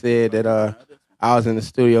break, they said that I was in the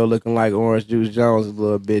studio looking like Orange Juice Jones a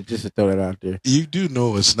little bit, just to throw that out there. You do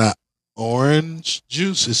know it's not orange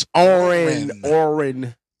juice, it's orange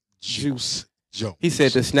juice. Jones. He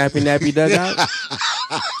said the snappy nappy dugout.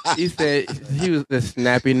 He said he was the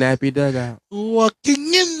snappy nappy dugout.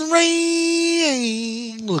 Walking in the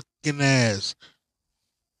rain, looking ass.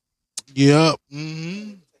 Yep.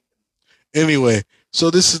 Mm-hmm. Anyway, so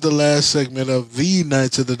this is the last segment of the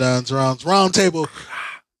Knights of the Dons Roundtable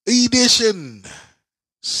Edition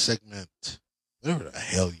segment. Whatever the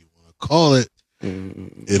hell you want to call it.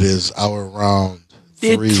 It is our round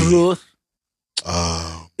 3. The truth.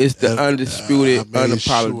 It's the undisputed,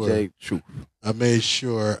 unapologetic truth. I made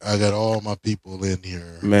sure I got all my people in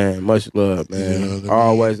here. Man, much love, man. You know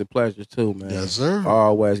always a pleasure too, man. Yes, sir.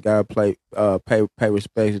 Always gotta pay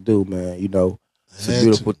respects due, man. You know, it's a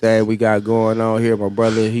beautiful thing we got going on here. My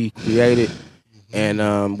brother, he created, and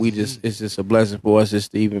it's just a blessing for us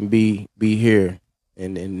just to even be here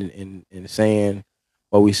and saying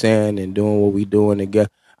what we saying and doing what we doing together.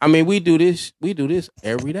 I mean, we do this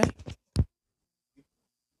every day.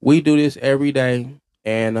 We do this every day,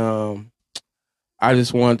 and I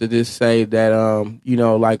just wanted to just say that you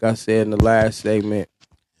know, like I said in the last segment,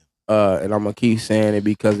 and I'm gonna keep saying it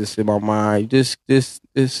because it's in my mind. Just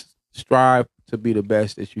strive to be the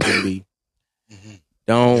best that you can be.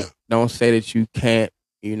 Don't say that you can't,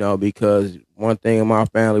 you know, because one thing in my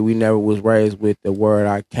family, we never was raised with the word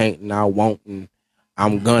I can't and I won't and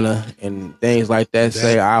I'm gonna and things like that.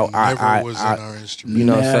 Say I you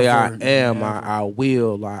know, say I am, never. I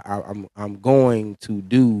will, I'm going to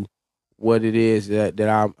do what it is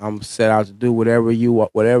that I'm set out to do. Whatever you are,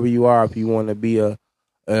 if you want to be an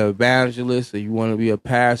evangelist, or you want to be a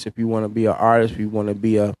pastor, if you want to be an artist, if you want to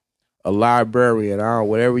be a librarian,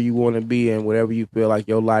 whatever you want to be and whatever you feel like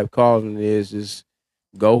your life calling is, just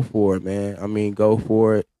go for it, man. I mean, go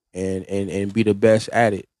for it and be the best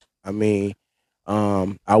at it. I mean,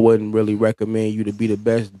 I wouldn't really recommend you to be the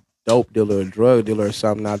best dope dealer or drug dealer or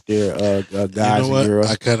something out there, guys and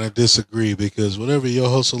girls. I kind of disagree because whatever your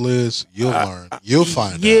hustle is, you'll learn. You'll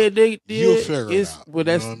find out. You'll figure it out. Well,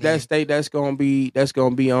 that's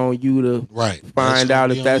gonna be on you to find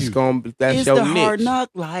out if that's your niche. It's the hard knock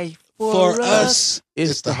life. For us,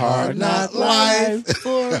 it's the hard knock life.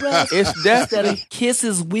 For us, instead of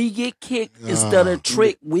kisses, we get kicked. Instead of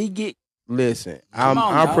trick, we get. Listen,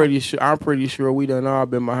 I'm pretty sure we done all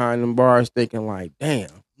been behind them bars thinking like, damn,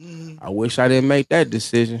 I wish I didn't make that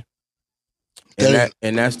decision. And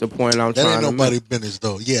that's the point I'm trying to make. That ain't nobody business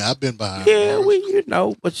though. Yeah, I've been behind. Yeah, bars.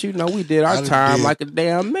 We did our time like a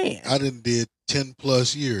damn man. I did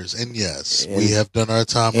 10+ years, and yes, we have done our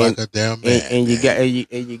time like a damn man. And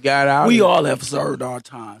you got out. We all have served our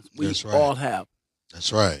times. We all have.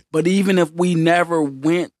 That's right. But even if we never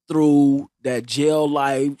went through that jail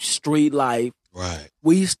life, street life,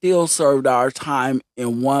 we still served our time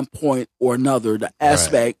in one point or another. The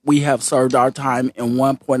aspect we have served our time in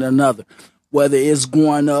one point or another. Whether it's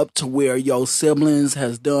growing up to where your siblings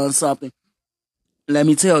has done something. Let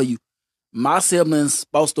me tell you, my siblings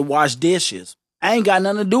supposed to wash dishes. I ain't got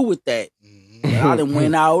nothing to do with that. I done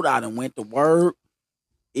went out. I done went to work.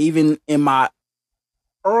 Even in my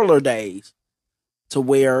earlier days to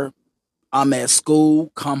where I'm at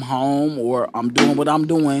school, come home, or I'm doing what I'm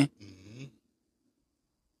doing.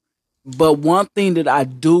 But one thing that I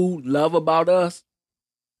do love about us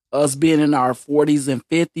being in our 40s and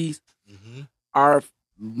 50s, our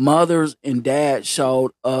mothers and dads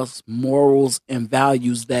showed us morals and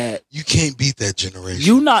values that you can't beat that generation.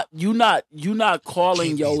 You're not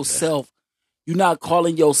calling yourself. You're not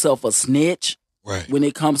calling yourself a snitch when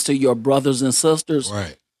it comes to your brothers and sisters.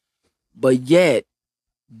 Right. But yet,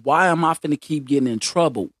 why am I finna keep getting in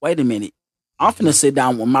trouble? Wait a minute. I'm finna sit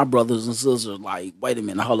down with my brothers and sisters like, wait a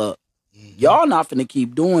minute, hold up. Y'all not finna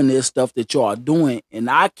keep doing this stuff that y'all doing, and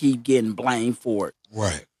I keep getting blamed for it.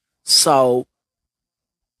 Right. So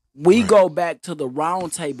we go back to the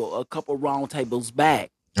round table, a couple round tables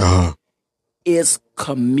back. It's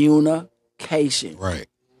communication. Right.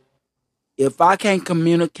 If I can't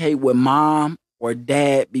communicate with mom or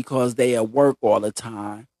dad because they at work all the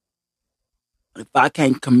time, if I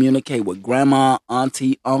can't communicate with grandma,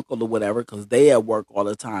 auntie, uncle, or whatever because they at work all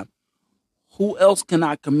the time, who else can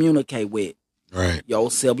I communicate with? Right. Your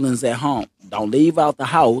siblings at home. Don't leave out the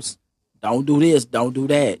house. Don't do this. Don't do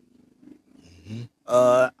that. Mm-hmm.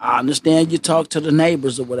 I understand you talk to the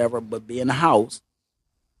neighbors or whatever, but be in the house.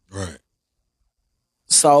 Right.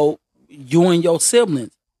 So you and your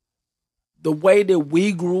siblings, the way that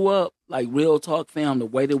we grew up, like Real Talk fam, the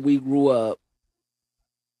way that we grew up,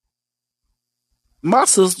 my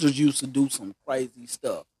sisters used to do some crazy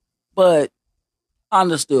stuff, but I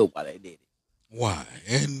understood why they did it. Why?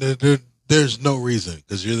 And there's no reason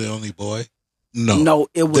because you're the only boy. No,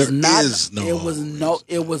 it was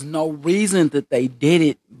it was no reason that they did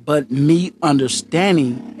it, but me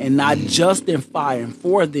understanding and not justifying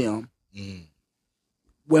for them. Mm.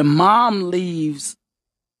 When mom leaves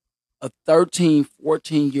a 13,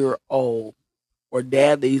 14-year-old, or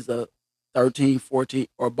dad leaves a 13, 14,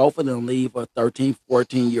 or both of them leave a 13,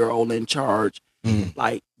 14-year-old in charge,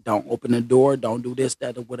 like, don't open the door, don't do this,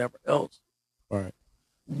 that, or whatever else. Right.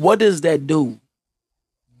 What does that do?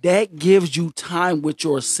 That gives you time with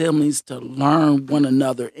your siblings to learn one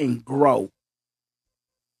another and grow.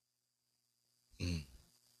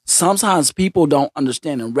 Sometimes people don't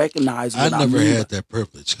understand and recognize what I never had that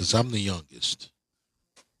privilege because I'm the youngest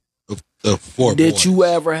of four boys. Did you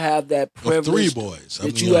ever have that privilege? Of three boys.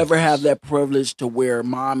 Did you ever have that privilege to where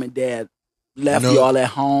mom and dad left y'all at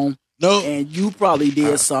home? No. And you probably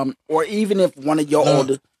did something, or even if one of your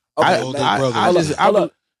older... brothers.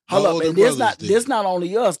 Hold up, and this not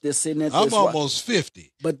only us that's sitting at this. I'm almost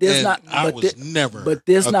 50, but this not. But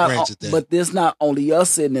this not only us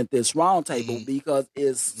sitting at this round table because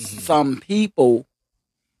it's some people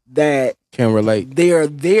that can relate. They're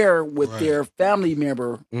there with their family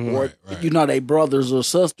member or they brothers or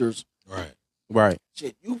sisters. Right.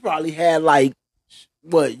 Shit, you probably had like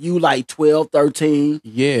what? You like 12, 13?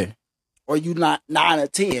 Yeah. Or you not 9 or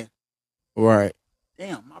 10? Right.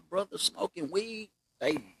 Damn, my brother's smoking weed.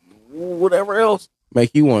 They whatever else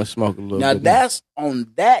make you want to smoke a little now bit. Now that's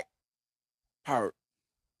on that part,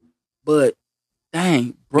 but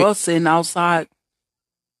dang, bro, sitting outside,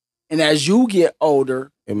 and as you get older,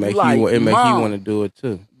 it make you want to do it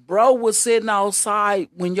too. Bro was sitting outside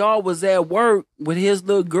when y'all was at work with his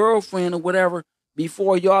little girlfriend or whatever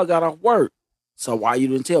before y'all got off work. So why you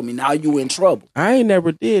didn't tell me? Now you in trouble. I ain't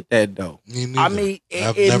never did that though. I mean,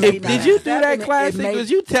 did you do that classic? Was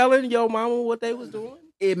you telling your mama what they was doing?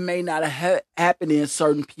 It may not have happened in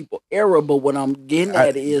certain people's era, but what I'm getting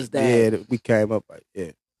at is that we came up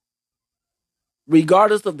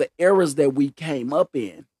regardless of the eras that we came up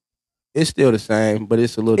in, it's still the same, but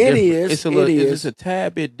it's a little different. It's a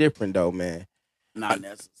tad bit different though, man. Not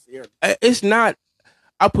necessarily. It's not.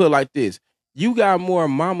 I put it like this. You got more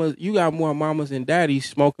mamas and daddies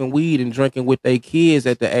smoking weed and drinking with their kids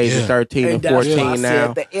at the age of 13 and 14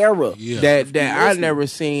 now. The era that I never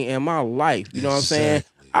seen in my life. You know what I'm saying?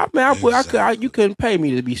 You couldn't pay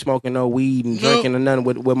me to be smoking no weed and drinking or nothing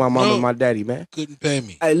with my mom and my daddy, man. Couldn't pay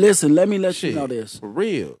me. Hey, listen, let me let you know this. For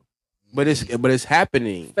real. But it's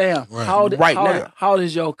happening. Fam, now. How old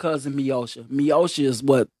is your cousin Miosha? Miosha is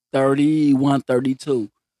what, 31, 32.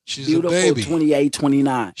 She's beautiful, a baby. 28,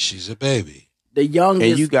 29. She's a baby. The youngest.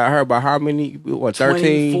 And you got her by how many? What,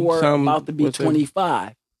 13? 24, about to be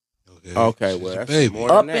 25. Okay, well, that's baby.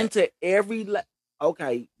 More up than that. Into every...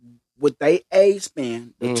 Okay, with they age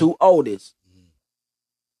span, the two oldest,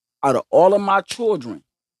 out of all of my children,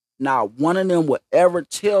 not one of them would ever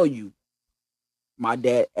tell you my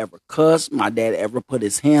dad ever cussed, my dad ever put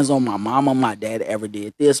his hands on my mama, my dad ever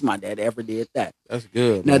did this, my dad ever did that. That's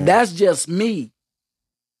good. Now, man. that's just me.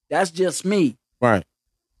 That's just me. Right.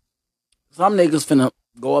 Some niggas finna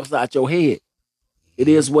go upside your head. It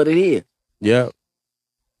is what it is. Yeah.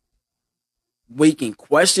 We can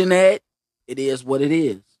question that. It is what it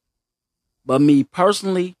is. But me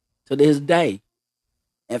personally, to this day,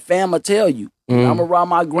 and fam will tell you, I'm around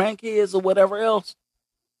my grandkids or whatever else,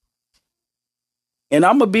 and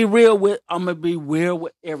I'm gonna be real with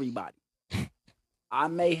everybody. I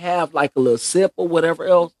may have like a little sip or whatever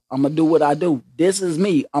else. I'm gonna do what I do. This is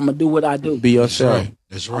me. I'm gonna do what I do. Be yourself.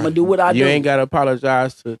 That's right. I'm gonna do what I do. You ain't gotta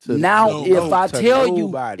apologize to now. If I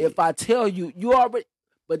tell you, you already.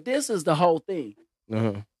 But this is the whole thing.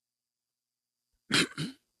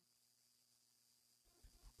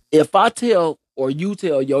 If I tell or you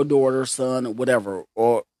tell your daughter, son, or whatever,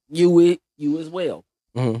 or you as well,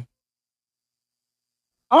 I'm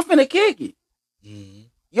finna kick it.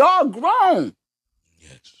 Y'all grown.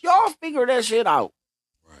 Yes. Y'all figure that shit out.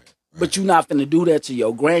 Right. But you're not finna do that to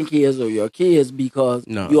your grandkids or your kids because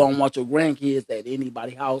you don't want your grandkids at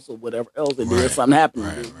anybody's house or whatever else, and there's something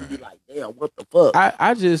happening. You be like, damn, what the fuck?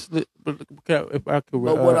 If I could.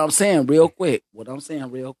 But what I'm saying real quick,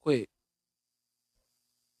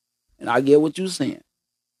 And I get what you're saying.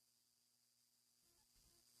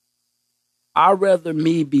 I'd rather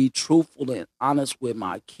me be truthful and honest with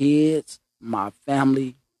my kids, my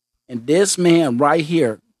family, and this man right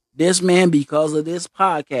here, this man because of this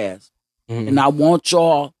podcast. Mm-hmm. And I want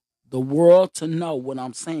y'all, the world, to know what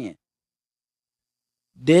I'm saying.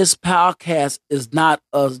 This podcast is not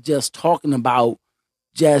us just talking about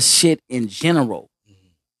just shit in general.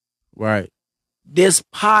 Right. This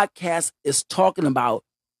podcast is talking about,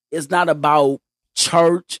 it's not about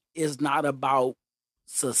church, it's not about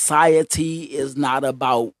society, it's not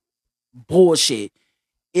about bullshit.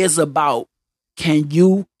 It's about, can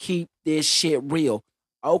you keep this shit real?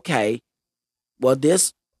 Okay. Well,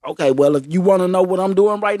 if you want to know what I'm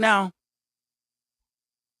doing right now,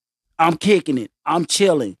 I'm kicking it. I'm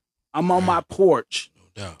chilling. I'm on my porch.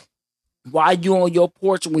 No doubt. Why you on your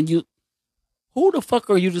porch when you... Who the fuck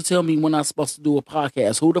are you to tell me when I'm supposed to do a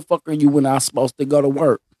podcast? Who the fuck are you when I'm supposed to go to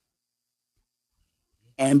work?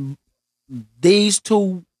 And these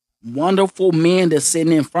two wonderful men that's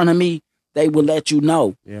sitting in front of me, they will let you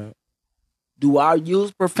know. Yeah. Do I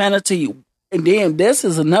use profanity? And then this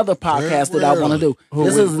is another podcast that I want to do.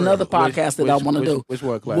 This is another podcast that I want to do. Which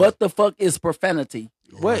one, class? What the fuck is profanity?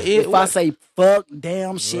 If I say fuck,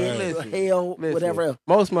 damn, shit, hell, whatever else.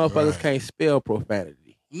 Most motherfuckers can't spell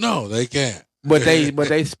profanity. No, they can't. But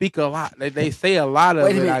they speak a lot. They say a lot of it.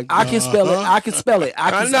 Wait a minute. I can spell it. I can spell it.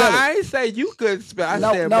 I ain't say you couldn't spell. I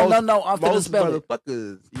said no. I'm finna spell it.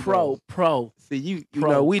 Motherfuckers. Pro. See, you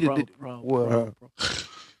know we did. Pro.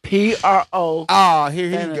 PRO. Oh, here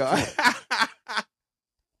he go.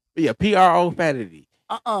 Yeah, PRO fantasy.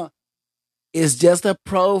 It's just a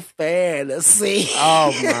profanity.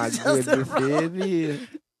 Oh my goodness, it is.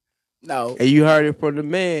 No. And you heard it from the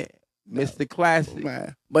man, Mr. Classic.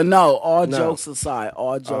 Man. But no, all jokes aside,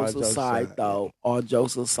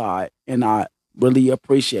 and I really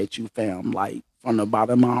appreciate you, fam. Like, from the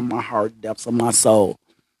bottom of my heart, depths of my soul.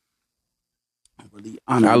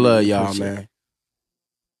 I love y'all, man.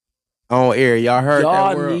 On air, y'all heard y'all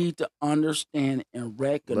that word? Need to understand and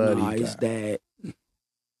recognize that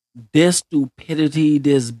this stupidity,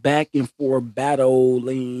 this back and forth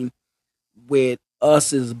battling with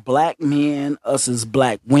us as black men, us as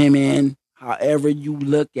black women, however you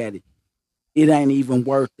look at it, it ain't even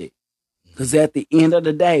worth it. Because at the end of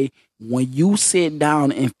the day, when you sit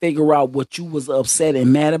down and figure out what you was upset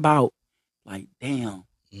and mad about, like, damn,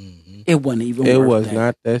 it wasn't even worth it. It was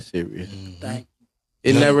not that serious. Thank you.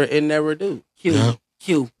 It never do.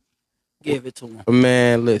 Q, give it to him.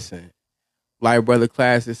 Man, listen. Like Brother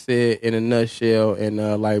Classic said in a nutshell, and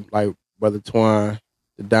like Brother Twine,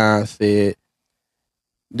 the Don said,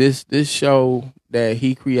 this show that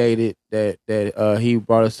he created, that he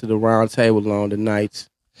brought us to the round table on the nights,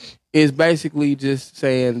 is basically just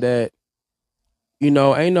saying that, you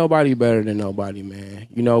know, ain't nobody better than nobody, man.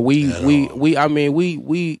 You know, we've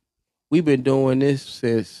been doing this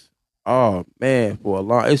since, oh man, for a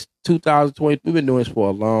long. It's 2020. We've been doing this for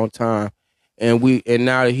a long time, and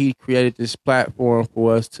now that he created this platform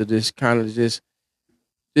for us to just kind of just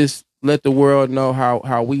let the world know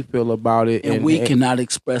how we feel about it, and we cannot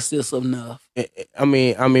express this enough. I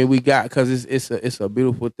mean, we got, because it's a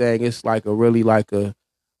beautiful thing. It's like a really like a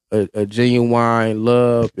genuine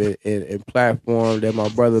love and platform that my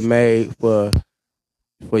brother made for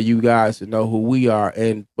you guys to know who we are.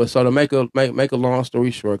 But so to make a long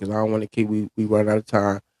story short, because I don't want to keep we run out of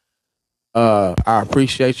time. I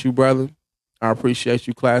appreciate you, brother. I appreciate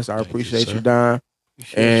you, class. I appreciate you, Don.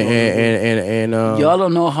 And y'all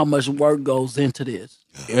don't know how much work goes into this.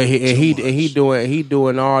 And he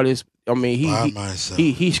doing all this. I mean,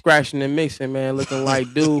 he scratching and mixing, man, looking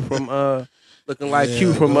like dude from looking like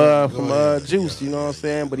Q from Juice. You know what I'm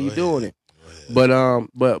saying? But he doing it.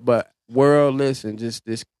 But world, listen, just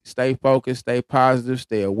stay focused, stay positive,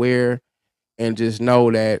 stay aware, and just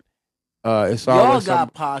know that it's always y'all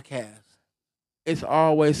got podcasts. It's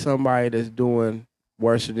always somebody that's doing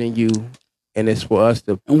worse than you, and it's for us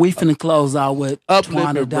to. And we finna close out with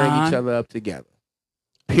uplift and bring each other up together.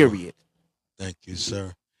 Period. Thank you,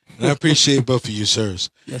 sir. And I appreciate both of you, sirs.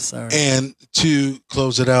 Yes, sir. And to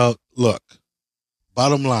close it out, look,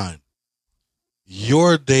 bottom line,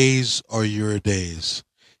 your days are your days.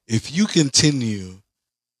 If you continue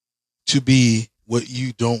to be what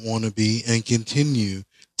you don't want to be and continue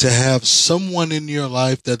to have someone in your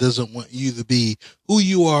life that doesn't want you to be who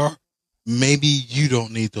you are, maybe you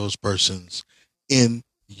don't need those persons in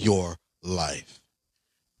your life.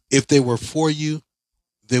 If they were for you,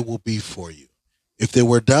 they will be for you. If they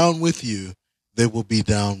were down with you, they will be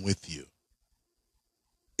down with you.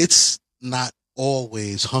 It's not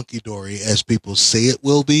always hunky-dory as people say it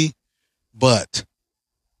will be, but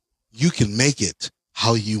you can make it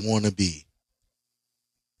how you want to be.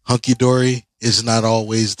 Hunky-dory is not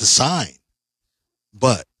always the sign,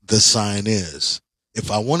 but the sign is,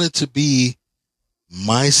 if I wanted to be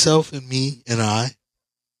myself and me and I,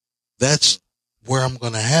 that's where I'm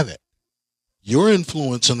going to have it. Your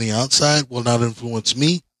influence on the outside will not influence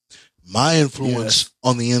me. My influence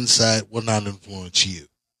on the inside will not influence you.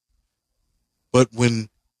 But when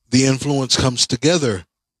the influence comes together,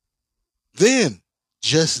 then,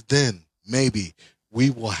 just then, maybe we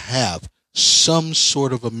will have some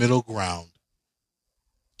sort of a middle ground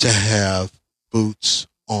to have boots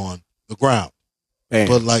on the ground. Man.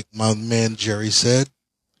 But like my man Jerry said,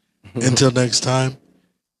 until next time,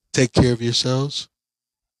 take care of yourselves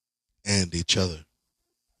and each other.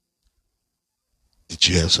 Did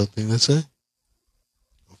you have something to say?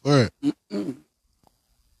 Go for it.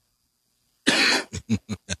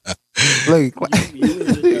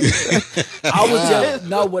 I was just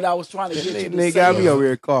what I was trying to get you to say. Got me over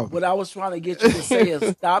here coughing. What I was trying to get you to say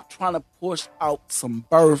is stop trying to push out some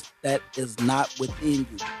birth that is not within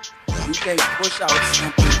you. You can't push out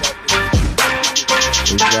something that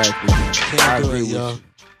is exactly. I agree, y'all.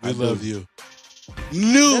 We love you.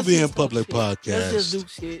 Nubian Public Podcast. Let's just do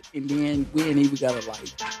shit and then we ain't even gotta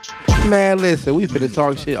Man, listen, we finna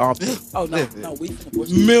talk shit all day. Oh no, we finna push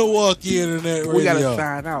Milwaukee Internet Radio. We gotta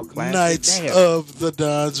sign out, class. Nights of the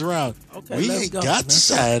Dons Round. Okay, we ain't got to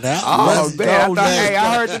sign out. Oh man,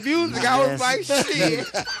 I heard the music. I was like, shit.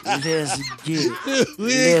 Let's get it.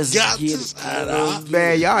 We ain't got to sign out.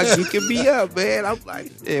 Man, y'all geeking me up, man. I'm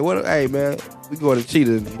like, shit. Hey, man, we going to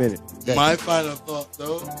Cheetah in a minute. My final thought,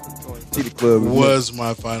 though, Cheetah Club was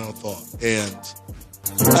my final thought, and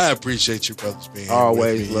I appreciate you brothers being here.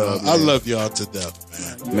 Always with me, love. I love y'all to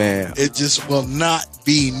death, man. It just will not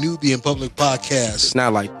be Nubian Public Podcast. It's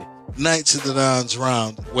not like that. Nights of the Dons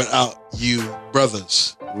Round without you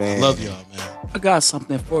brothers. Man, love y'all, man. I got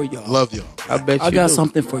something for y'all. Love y'all. I bet you I got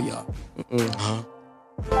something for y'all.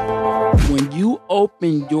 When you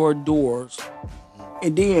open your doors,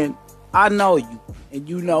 and then I know you, and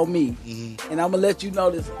you know me, and I'm gonna let you know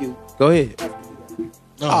this, Q. Go ahead.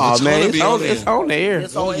 No, man, it's on the air.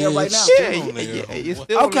 It's on air right now. Yeah, it's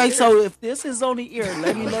still okay, so if this is on the air,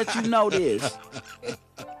 let me let you know this.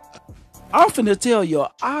 I'm finna tell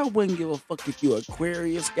y'all, I wouldn't give a fuck if you're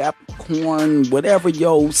Aquarius, Capricorn, whatever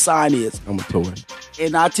your sign is. I'm a Taurus.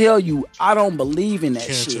 And I tell you, I don't believe in that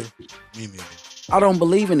Cancer. shit. Me neither. I don't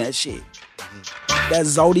believe in that shit. That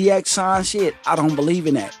zodiac sign shit, I don't believe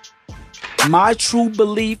in that. My true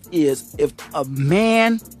belief is if a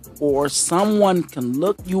man or someone can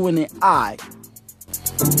look you in the eye,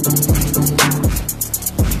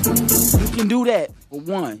 you can do that for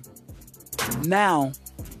one. Now,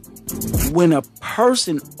 when a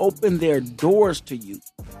person opens their doors to you,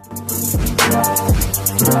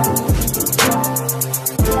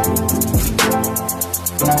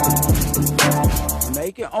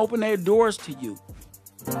 they can open their doors to you.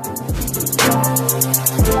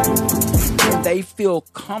 And they feel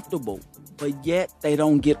comfortable, but yet they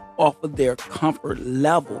don't get off of their comfort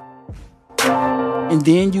level. And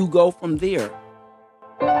then you go from there.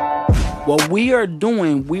 What we are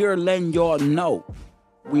doing, we are letting y'all know.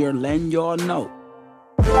 We are letting y'all know.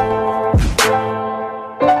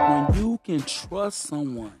 When you can trust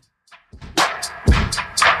someone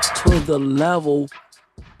to the level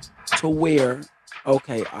to where,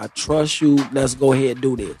 okay, I trust you, let's go ahead and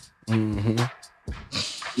do this.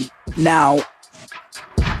 Now,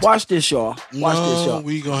 watch this, y'all. Watch this, y'all.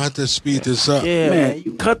 We gonna have to speed this up. Yeah, man,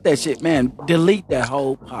 you cut that shit, man. Delete that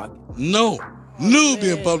whole pocket. No.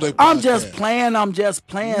 Nubian Public Podcast. I'm just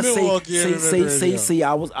playing. Milwaukee See.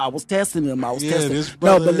 I was testing them. I was testing. This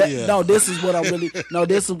brother, no, this is what I'm really. No,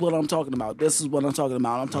 this is what I'm talking about. This is what I'm talking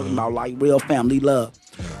about. I'm talking about like real family love.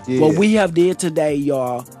 Yeah. What we have did today,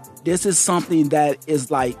 y'all. This is something that is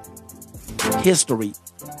like history.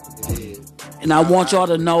 And I want y'all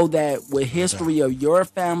to know that with history of your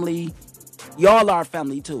family, y'all are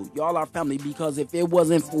family too. Y'all are family because if it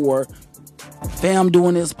wasn't for fam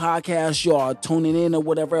doing this podcast, y'all tuning in or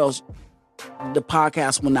whatever else, the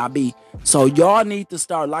podcast will not be. So y'all need to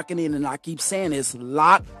start locking in, and I keep saying this,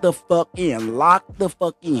 lock the fuck in. Lock the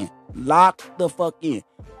fuck in. Lock the fuck in.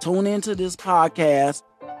 Tune into this podcast.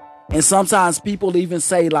 And sometimes people even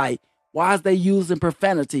say like, why is they using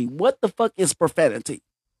profanity? What the fuck is profanity?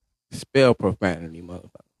 Spell profanity,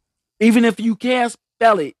 motherfucker. Even if you can't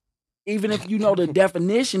spell it, even if you know the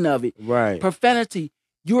definition of it, right? Profanity,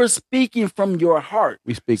 you're speaking from your heart.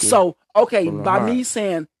 We speaking. So, okay, by me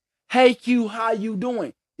saying, "Hey Q, how you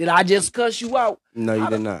doing?" Did I just cuss you out? No, you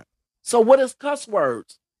did not. So, what is cuss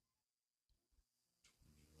words?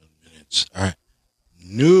 All right,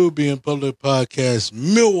 Noob. Nubian Public Podcast,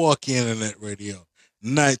 Milwaukee Internet Radio,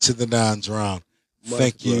 Night to the Nines Round.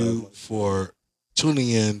 Thank you for tuning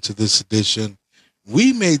in to this edition.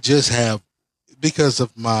 We may just have, because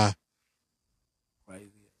of my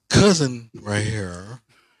cousin right here,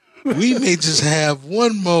 we may just have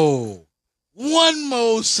one more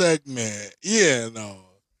segment. Yeah, no.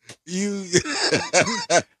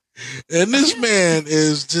 And this man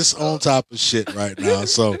is just on top of shit right now.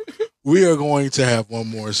 So we are going to have one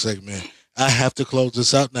more segment. I have to close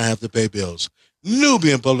this out and I have to pay bills.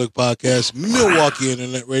 Nubian Public Podcast, Milwaukee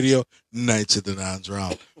Internet Radio, Nights of the Nines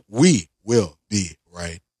Round. We will be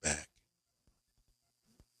right back.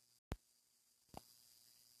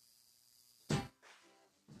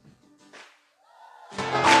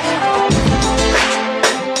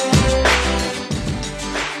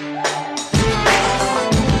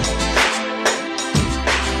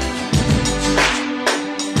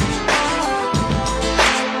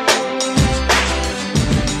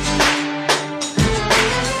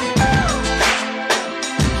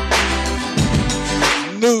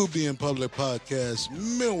 Nubian Public Podcast,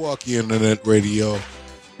 Milwaukee Internet Radio,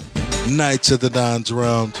 Nights of the Nines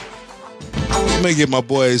Round. Let me give my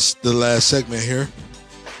boys the last segment here.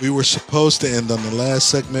 We were supposed to end on the last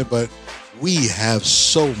segment, but we have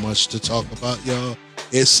so much to talk about, y'all.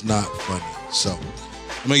 It's not funny. So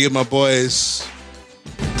I'm going to give my boys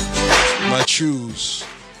my trues,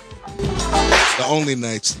 the only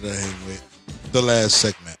nights that I hang with, the last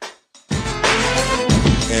segment.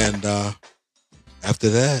 And after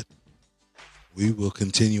that, we will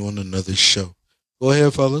continue on another show. Go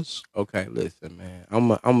ahead, fellas. Okay, listen, man. I'm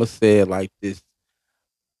gonna say it like this.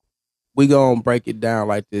 We gonna break it down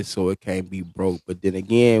like this so it can't be broke. But then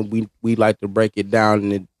again, we like to break it down in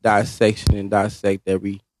the dissection and dissect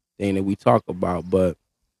everything that we talk about. But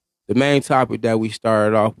the main topic that we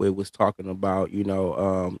started off with was talking about,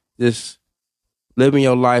 just living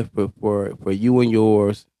your life for you and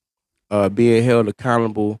yours, being held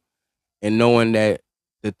accountable, and knowing that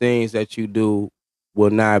the things that you do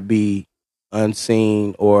will not be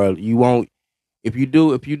unseen, or you won't. If you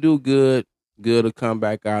do good will come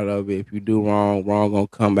back out of it. If you do wrong gonna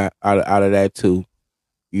come back out of that too.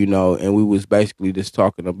 And we was basically just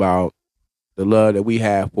talking about the love that we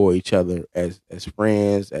have for each other as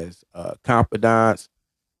friends, as confidants,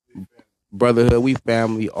 brotherhood. We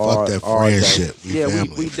family. Fuck that friendship.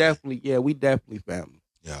 We definitely family.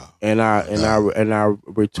 Yeah. And I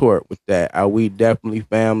retort with that. We definitely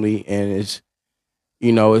family, and it's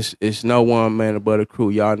it's no one man but a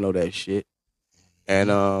crew. Y'all know that shit.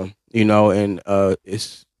 And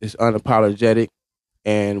it's unapologetic,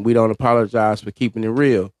 and we don't apologize for keeping it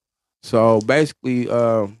real. So basically,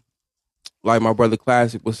 like my brother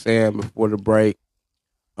Classic was saying before the break,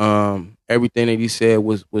 everything that he said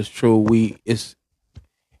was true.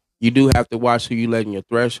 You do have to watch who you let in your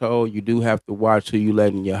threshold. You do have to watch who you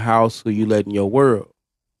let in your house, who you let in your world.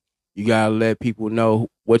 You gotta let people know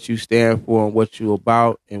what you stand for and what you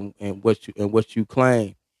about and what you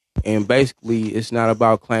claim. And basically, it's not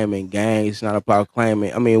about claiming gang. It's not about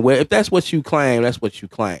claiming. I mean, if that's what you claim, that's what you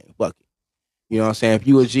claim. Fuck it. You know what I'm saying? If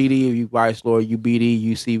you a GD, if you Vice Lord, you BD,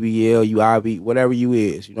 you CBL, you IB, whatever you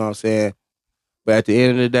is, you know what I'm saying? But at the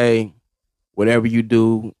end of the day, whatever you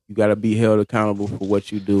do, you got to be held accountable for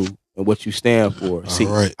what you do and what you stand for. See,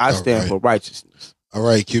 I stand for righteousness. All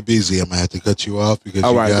right, QBZ, I'm going to have to cut you off because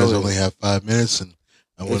you guys only have 5 minutes, and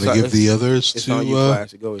I want to give the others to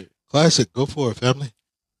Classic. Go ahead. Classic. Go for it, family.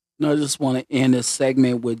 No, I just want to end this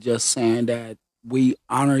segment with just saying that we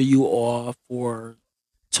honor you all for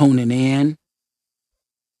tuning in.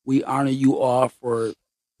 We honor you all for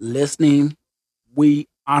listening. We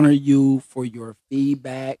honor you for your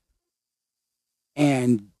feedback.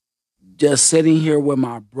 And just sitting here with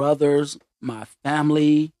my brothers, my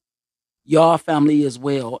family, y'all family as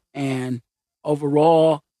well. And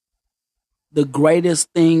overall, the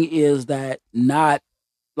greatest thing is that not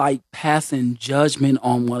like passing judgment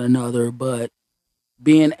on one another, but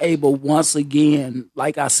being able once again,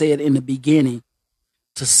 like I said in the beginning,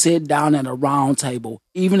 to sit down at a round table,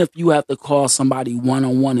 even if you have to call somebody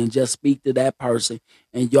one-on-one and just speak to that person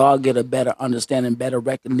and y'all get a better understanding, better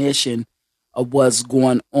recognition of what's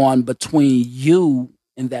going on between you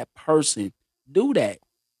and that person. Do that.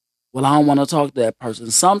 Well, I don't want to talk to that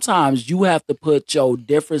person. Sometimes you have to put your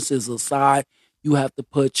differences aside. You have to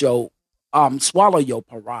put your swallow your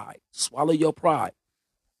pride. Swallow your pride.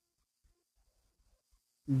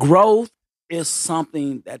 Growth is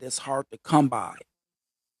something that is hard to come by.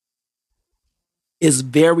 It's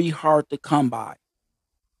very hard to come by.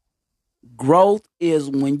 Growth is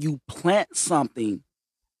when you plant something.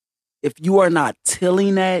 If you are not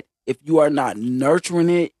tilling that, if you are not nurturing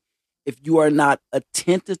it, if you are not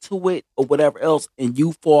attentive to it or whatever else, and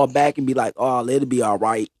you fall back and be like, oh, let it be all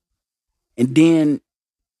right. And then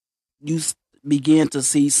you begin to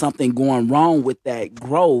see something going wrong with that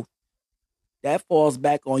growth, that falls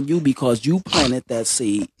back on you because you planted that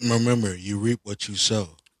seed. Remember, you reap what you sow.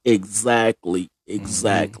 Exactly. You know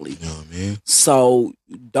what I mean? So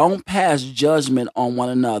don't pass judgment on one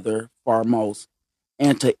another foremost.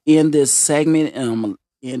 And to end this segment, and I'm going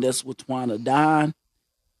to end this with Twana Don,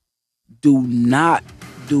 do not,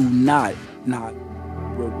 we'll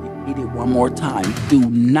repeat it one more time. Do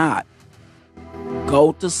not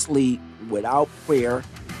go to sleep without prayer.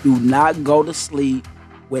 Do not go to sleep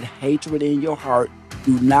with hatred in your heart.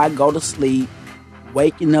 Do not go to sleep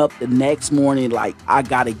waking up the next morning like, I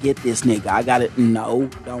gotta get this nigga. No,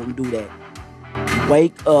 don't do that.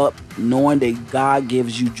 Wake up knowing that God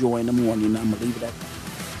gives you joy in the morning. I'm gonna leave it at that.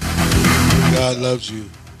 God loves you,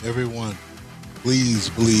 everyone. Please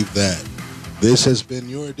believe that. This has been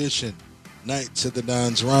your edition, Knights of the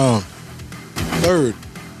Don's Round, 3rd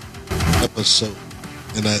episode.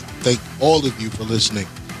 And I thank all of you for listening.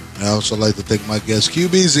 And I also like to thank my guest,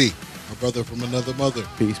 QBZ, my brother from another mother.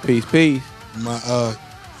 Peace, peace, peace. My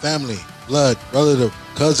family, blood, relative,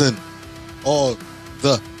 cousin, all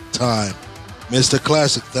the time. Mr.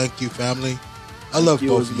 Classic, thank you, family. I love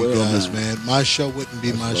both of you guys, man. My show wouldn't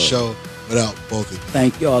be my show without both of you.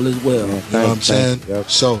 Thank y'all as well. You know what I'm saying? Yep.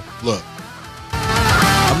 So, look,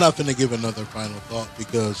 I'm not going to give another final thought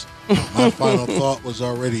because my final thought was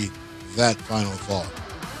already that final thought.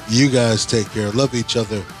 You guys take care. Love each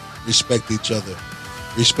other. Respect each other.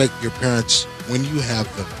 Respect your parents when you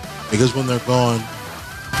have them. Because when they're gone,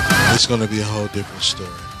 it's going to be a whole different story.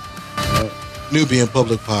 Nubian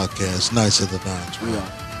Public Podcast, Knights of the Don's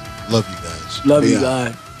Round. Love you guys. Love you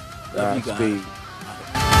guys. Love you guys.